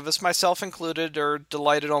many of us, myself included, are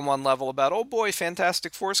delighted on one level about, oh boy,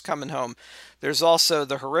 Fantastic Four's coming home, there's also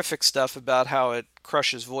the horrific stuff about how it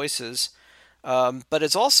crushes voices. But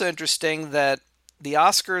it's also interesting that the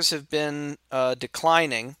Oscars have been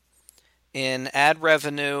declining in ad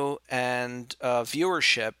revenue and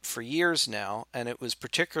viewership for years now, and it was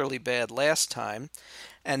particularly bad last time.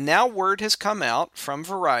 And now word has come out from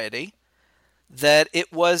Variety that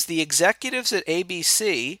it was the executives at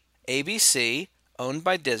ABC, owned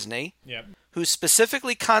by Disney, Yep. who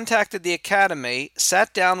specifically contacted the Academy,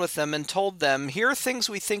 sat down with them, and told them, here are things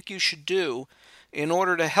we think you should do in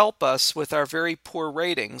order to help us with our very poor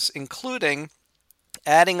ratings, including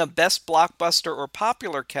adding a best blockbuster or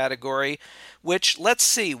popular category, which, let's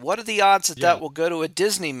see, what are the odds that Yeah. that will go to a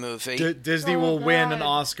Disney movie? Disney Oh, will win an God.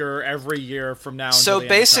 Oscar every year from now. So until the end of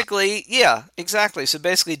time. basically, yeah, exactly. So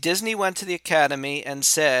basically, Disney went to the Academy and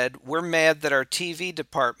said, we're mad that our TV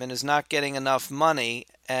department is not getting enough money,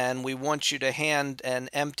 and we want you to hand an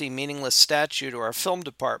empty, meaningless statue to our film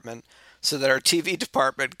department so that our TV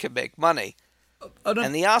department can make money.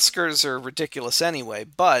 And the Oscars are ridiculous anyway,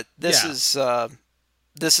 but this Yeah.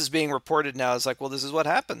 is being reported now as like, well, this is what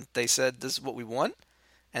happened. They said this is what we want,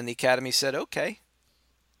 and the Academy said okay.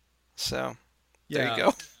 So there Yeah. you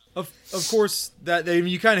go. Of course,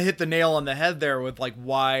 you kind of hit the nail on the head there with like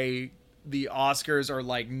why the Oscars are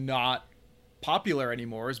like not popular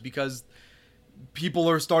anymore is because people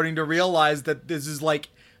are starting to realize that this is like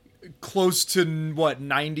close to what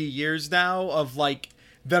 90 years now of like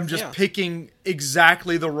them just Yeah. picking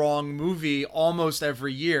exactly the wrong movie almost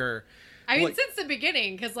every year. I mean, Like- since the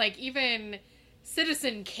beginning, because like even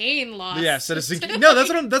Citizen Kane lost. Yeah, Citizen Kane. No,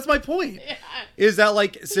 that's my point. Yeah. Is that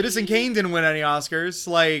like Citizen Kane didn't win any Oscars?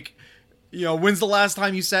 Like, when's the last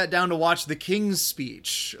time you sat down to watch The King's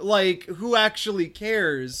Speech? Like, who actually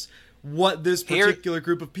cares what this particular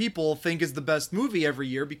group of people think is the best movie every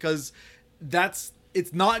year? Because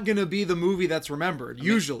it's not going to be the movie that's remembered,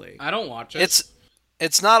 usually. I don't watch it.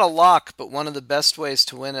 It's not a lock, but one of the best ways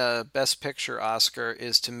to win a Best Picture Oscar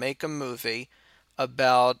is to make a movie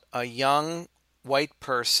about a young white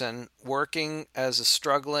person working as a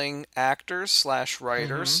struggling actor /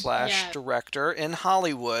 writer / Yeah. director in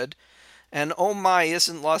Hollywood. And oh my,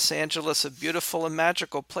 isn't Los Angeles a beautiful and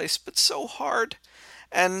magical place, but so hard.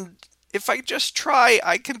 And if I just try,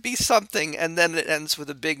 I can be something. And then it ends with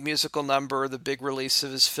a big musical number, the big release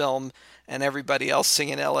of his film, and everybody else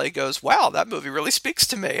singing LA goes, wow, that movie really speaks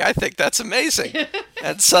to me. I think that's amazing.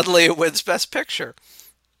 And suddenly it wins Best Picture.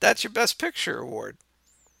 That's your Best Picture award.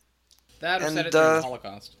 That or and, set it during the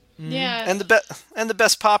Holocaust. Yeah. And the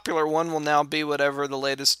best popular one will now be whatever the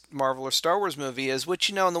latest Marvel or Star Wars movie is,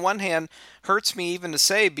 which, on the one hand, hurts me even to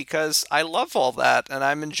say because I love all that and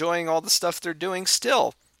I'm enjoying all the stuff they're doing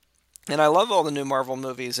still. And I love all the new Marvel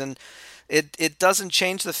movies, and it doesn't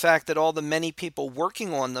change the fact that all the many people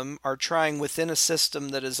working on them are trying within a system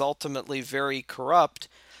that is ultimately very corrupt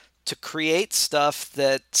to create stuff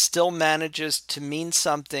that still manages to mean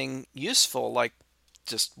something useful, like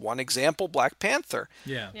just one example, Black Panther.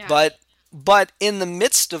 Yeah. Yeah. But in the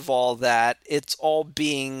midst of all that, it's all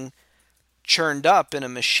being churned up in a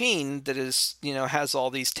machine that is, has all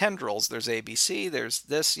these tendrils. There's ABC, there's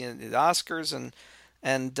this, the Oscars, and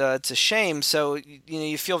it's a shame. So,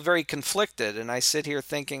 you feel very conflicted. And I sit here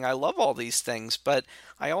thinking, I love all these things, but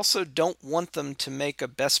I also don't want them to make a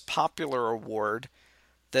Best Popular award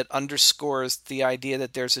that underscores the idea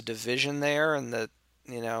that there's a division there and that,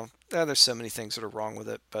 there's so many things that are wrong with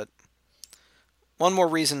it. But One more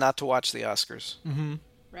reason not to watch the Oscars.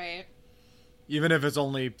 Right. Even if it's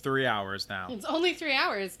only 3 hours now. It's only 3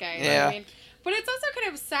 hours, guys. Yeah. I mean, but it's also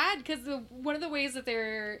kind of sad because one of the ways that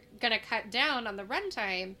they're going to cut down on the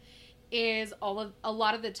runtime is a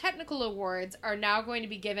lot of the technical awards are now going to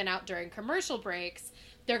be given out during commercial breaks.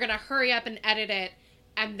 They're going to hurry up and edit it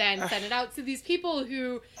and then send it out. So these people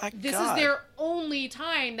who this is their only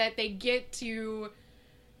time that they get to,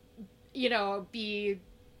 be,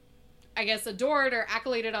 I guess, adored or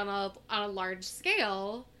accoladed on a large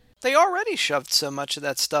scale. They already shoved so much of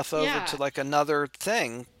that stuff over to like another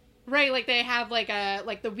thing. Right, like they have like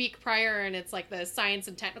the week prior, and it's like the science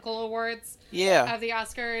and technical awards of the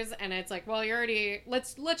Oscars, and it's like, well, you're already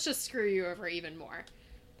let's just screw you over even more.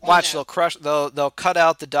 Watch, they'll cut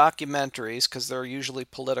out the documentaries because they're usually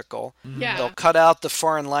political. Yeah, they'll cut out the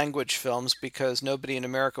foreign language films because nobody in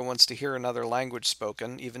America wants to hear another language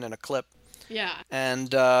spoken, even in a clip. Yeah,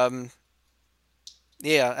 and I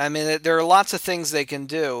mean, there are lots of things they can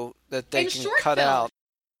do that they can cut out.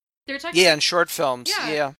 They're talking in short films.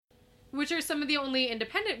 Yeah. Which are some of the only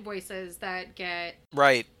independent voices that get...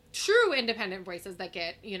 Right. True independent voices that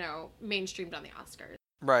get, mainstreamed on the Oscars.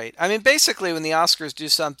 Right. I mean, basically, when the Oscars do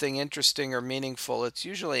something interesting or meaningful, it's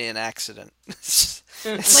usually an accident.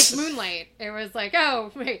 Like Moonlight. It was like,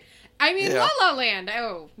 oh, wait. I mean, La La Land.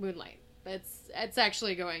 Oh, Moonlight. It's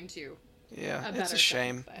actually going to... Yeah, it's a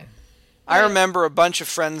shame. But I remember a bunch of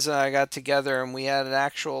friends and I got together and we had an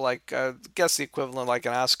actual, I guess the equivalent of like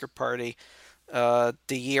an Oscar party, the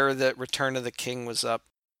year that Return of the King was up.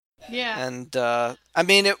 Yeah. And, I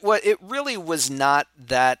mean, it really was not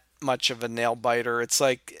that much of a nail biter. It's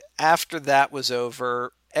like, after that was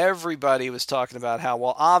over, everybody was talking about how,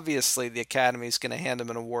 well, obviously the Academy's going to hand him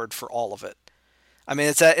an award for all of it. I mean,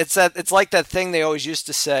 it's like that thing they always used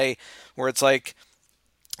to say where it's like,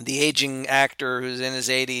 the aging actor who's in his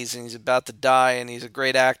 80s and he's about to die and he's a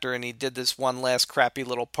great actor and he did this one last crappy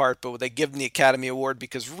little part, but they give him the Academy Award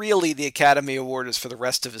because really the Academy Award is for the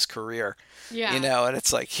rest of his career. Yeah. And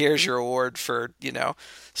it's like, here's your award for,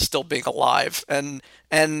 still being alive. And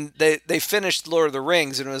they finished Lord of the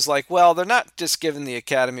Rings and it was like, well, they're not just giving the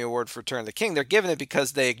Academy Award for Return of the King. They're giving it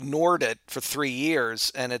because they ignored it for 3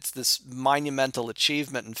 years and it's this monumental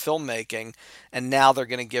achievement in filmmaking. And now they're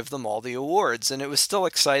going to give them all the awards. And it was still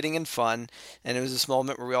exciting and fun. And it was this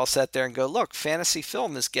moment where we all sat there and go, look, fantasy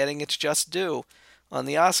film is getting its just due on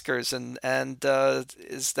the Oscars. And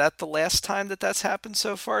is that the last time that's happened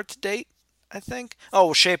so far to date? I think.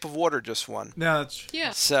 Oh, Shape of Water just won. No, that's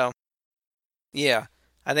yeah. So, yeah,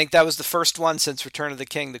 I think that was the first one since Return of the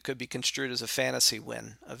King that could be construed as a fantasy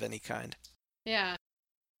win of any kind. Yeah.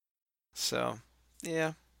 So,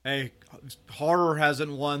 yeah. Hey, horror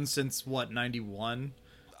hasn't won since what, 91?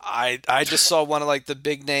 I just saw one of like the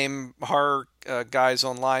big name horror guys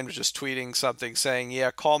online was just tweeting something saying,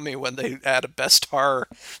 "Yeah, call me when they add a best horror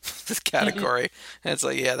category." And it's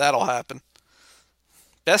like, yeah, that'll happen.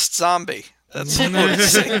 Best zombie. That's what it's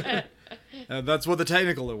saying. That's what the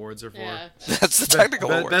technical awards are for. Yeah. That's the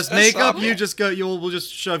technical awards. Best makeup, you just go. We'll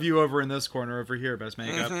just shove you over in this corner over here. Best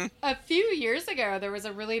makeup. Mm-hmm. A few years ago, there was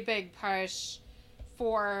a really big push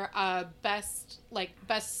for best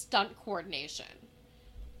stunt coordination.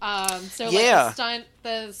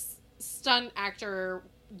 The stunt actor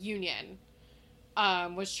union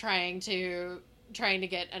was trying to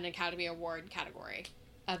get an Academy Award category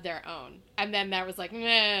of their own, and then that was like,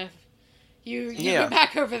 meh, you go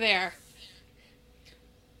back over there.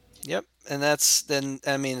 Yep, and it's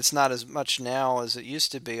not as much now as it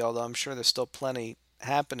used to be, although I'm sure there's still plenty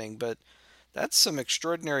happening, but that's some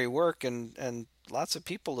extraordinary work, and lots of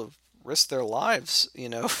people have risked their lives,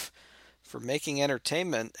 for making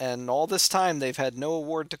entertainment, and all this time they've had no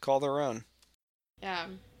award to call their own. Yeah.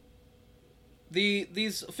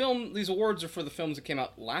 These awards are for the films that came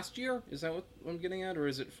out last year? Is that what I'm getting at, or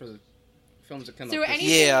is it for the films that came out? So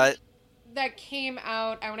anything that came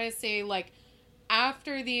out, I want to say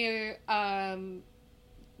after the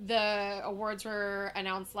awards were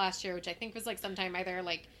announced last year, which I think was sometime either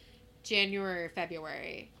January or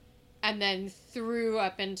February, and then through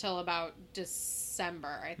up until about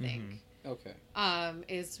December, I think. Mm-hmm. Okay.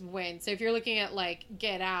 Is when. So if you're looking at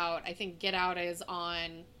Get Out, I think Get Out is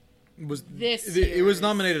on. It was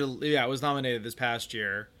nominated. Yeah, it was nominated this past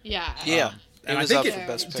year. Yeah. Yeah. And it was up for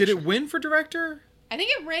Best Picture. Did it win for director? I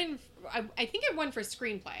think it won. I think it won for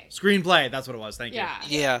screenplay. Screenplay, that's what it was. Thank you.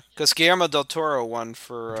 Yeah, because Guillermo del Toro won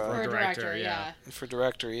for director. Yeah. For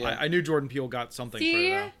director, yeah. I knew Jordan Peele got something for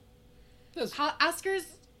it. Oscars.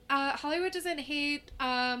 Hollywood doesn't hate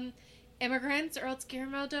immigrants, or else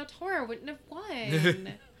Guillermo del Toro wouldn't have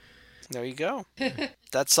won. There you go.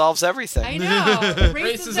 That solves everything. I know.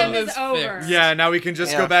 Racism is is over. fixed. Yeah, now we can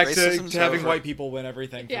just Yeah, go back to racism's having over. white people win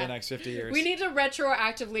everything for Yeah. the next 50 years. We need to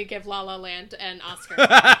retroactively give La La Land an Oscar.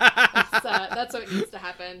 That's what needs to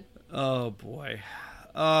happen. Oh boy.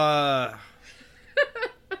 All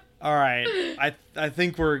right. I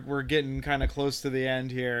think we're getting kind of close to the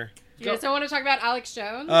end here. You guys don't want to talk about Alex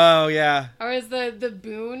Jones? Oh yeah. Or is the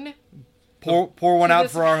boon? Pour one To out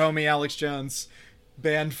this- for our homie Alex Jones,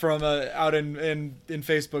 banned from out in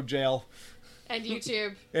Facebook jail, And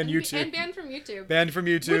YouTube. And YouTube. And banned from YouTube. banned from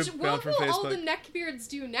YouTube, Which, banned what from will all the Facebook. neckbeards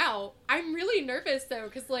do now? I'm really nervous though,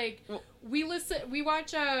 because like we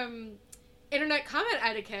watch internet comment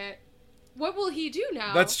etiquette. What will he do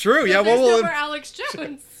now? That's true, yeah, There's what will- no more Alex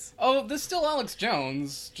Jones. Oh, there's still Alex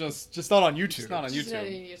Jones, just Just not on YouTube. it's not on Just not on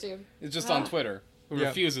YouTube. YouTube. It's just Ah. on Twitter, who Yeah.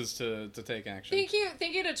 refuses to take action. Thank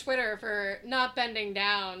you to Twitter for not bending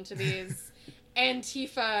down to these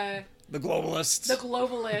Antifa, The globalists. the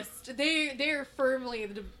globalist. They're firmly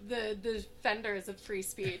the defenders of free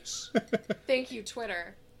speech. Thank you,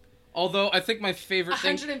 Twitter. Although I think my favorite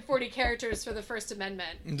thing, 140 characters for the First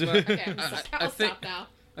Amendment. But- Okay, I'll think- stop now.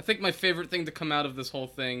 I think my favorite thing to come out of this whole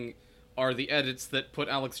thing are the edits that put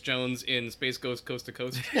Alex Jones in Space Ghost Coast to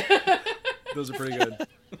Coast. Those are pretty good.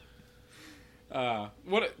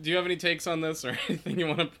 What do you have any takes on this or anything you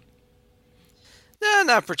want to? No,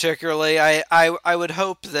 not particularly. I would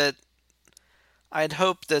hope that I'd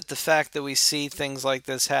hope that the fact that we see things like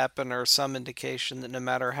this happen are some indication that no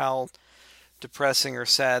matter how depressing or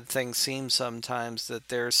sad things seem sometimes, that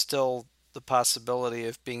there's still the possibility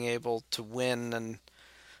of being able to win, and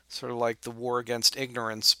sort of like the war against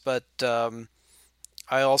ignorance. But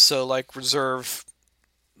I also reserve,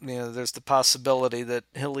 there's the possibility that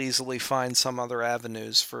he'll easily find some other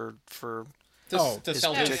avenues for To his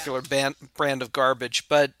sell his- particular brand of garbage.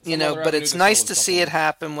 But Some other but avenue it's to nice sell to his see it supplements.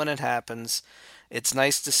 happen when it happens. It's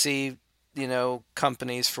nice to see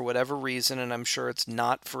companies, for whatever reason, and I'm sure it's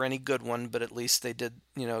not for any good one, but at least they did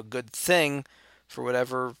a good thing for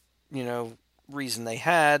whatever reason they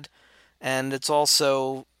had. And it's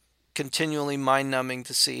also continually mind-numbing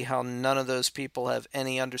to see how none of those people have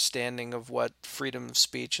any understanding of what freedom of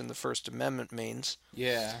speech and the First Amendment means.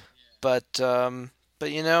 Yeah. But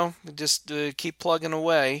just keep plugging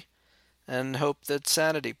away and hope that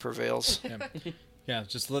sanity prevails. Yeah,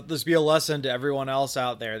 just let this be a lesson to everyone else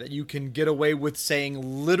out there that you can get away with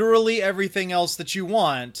saying literally everything else that you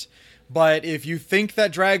want, but if you think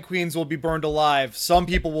that drag queens will be burned alive, some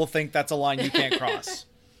people will think that's a line you can't cross.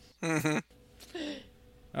 Mm-hmm.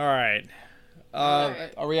 All right.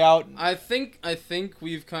 Alright. Are we out? I think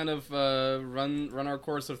we've kind of run our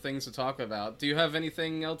course of things to talk about. Do you have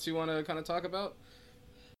anything else you want to kind of talk about?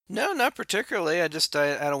 No, not particularly. I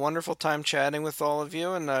had a wonderful time chatting with all of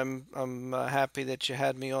you, and I'm happy that you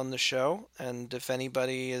had me on the show. And if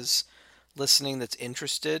anybody is listening that's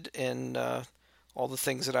interested in all the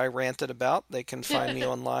things that I ranted about, they can find me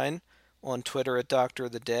online on Twitter at Doctor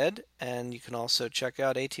of the Dead, and you can also check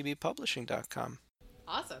out atbpublishing.com.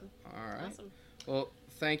 Awesome. All right. Awesome. Well,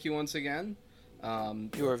 thank you once again.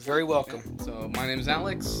 You are very welcome. So my name's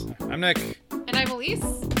Alex. I'm Nick. And I'm Elise.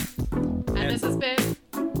 And this has been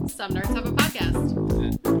Some Nerds Have a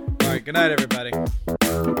Podcast. All right, good night, everybody.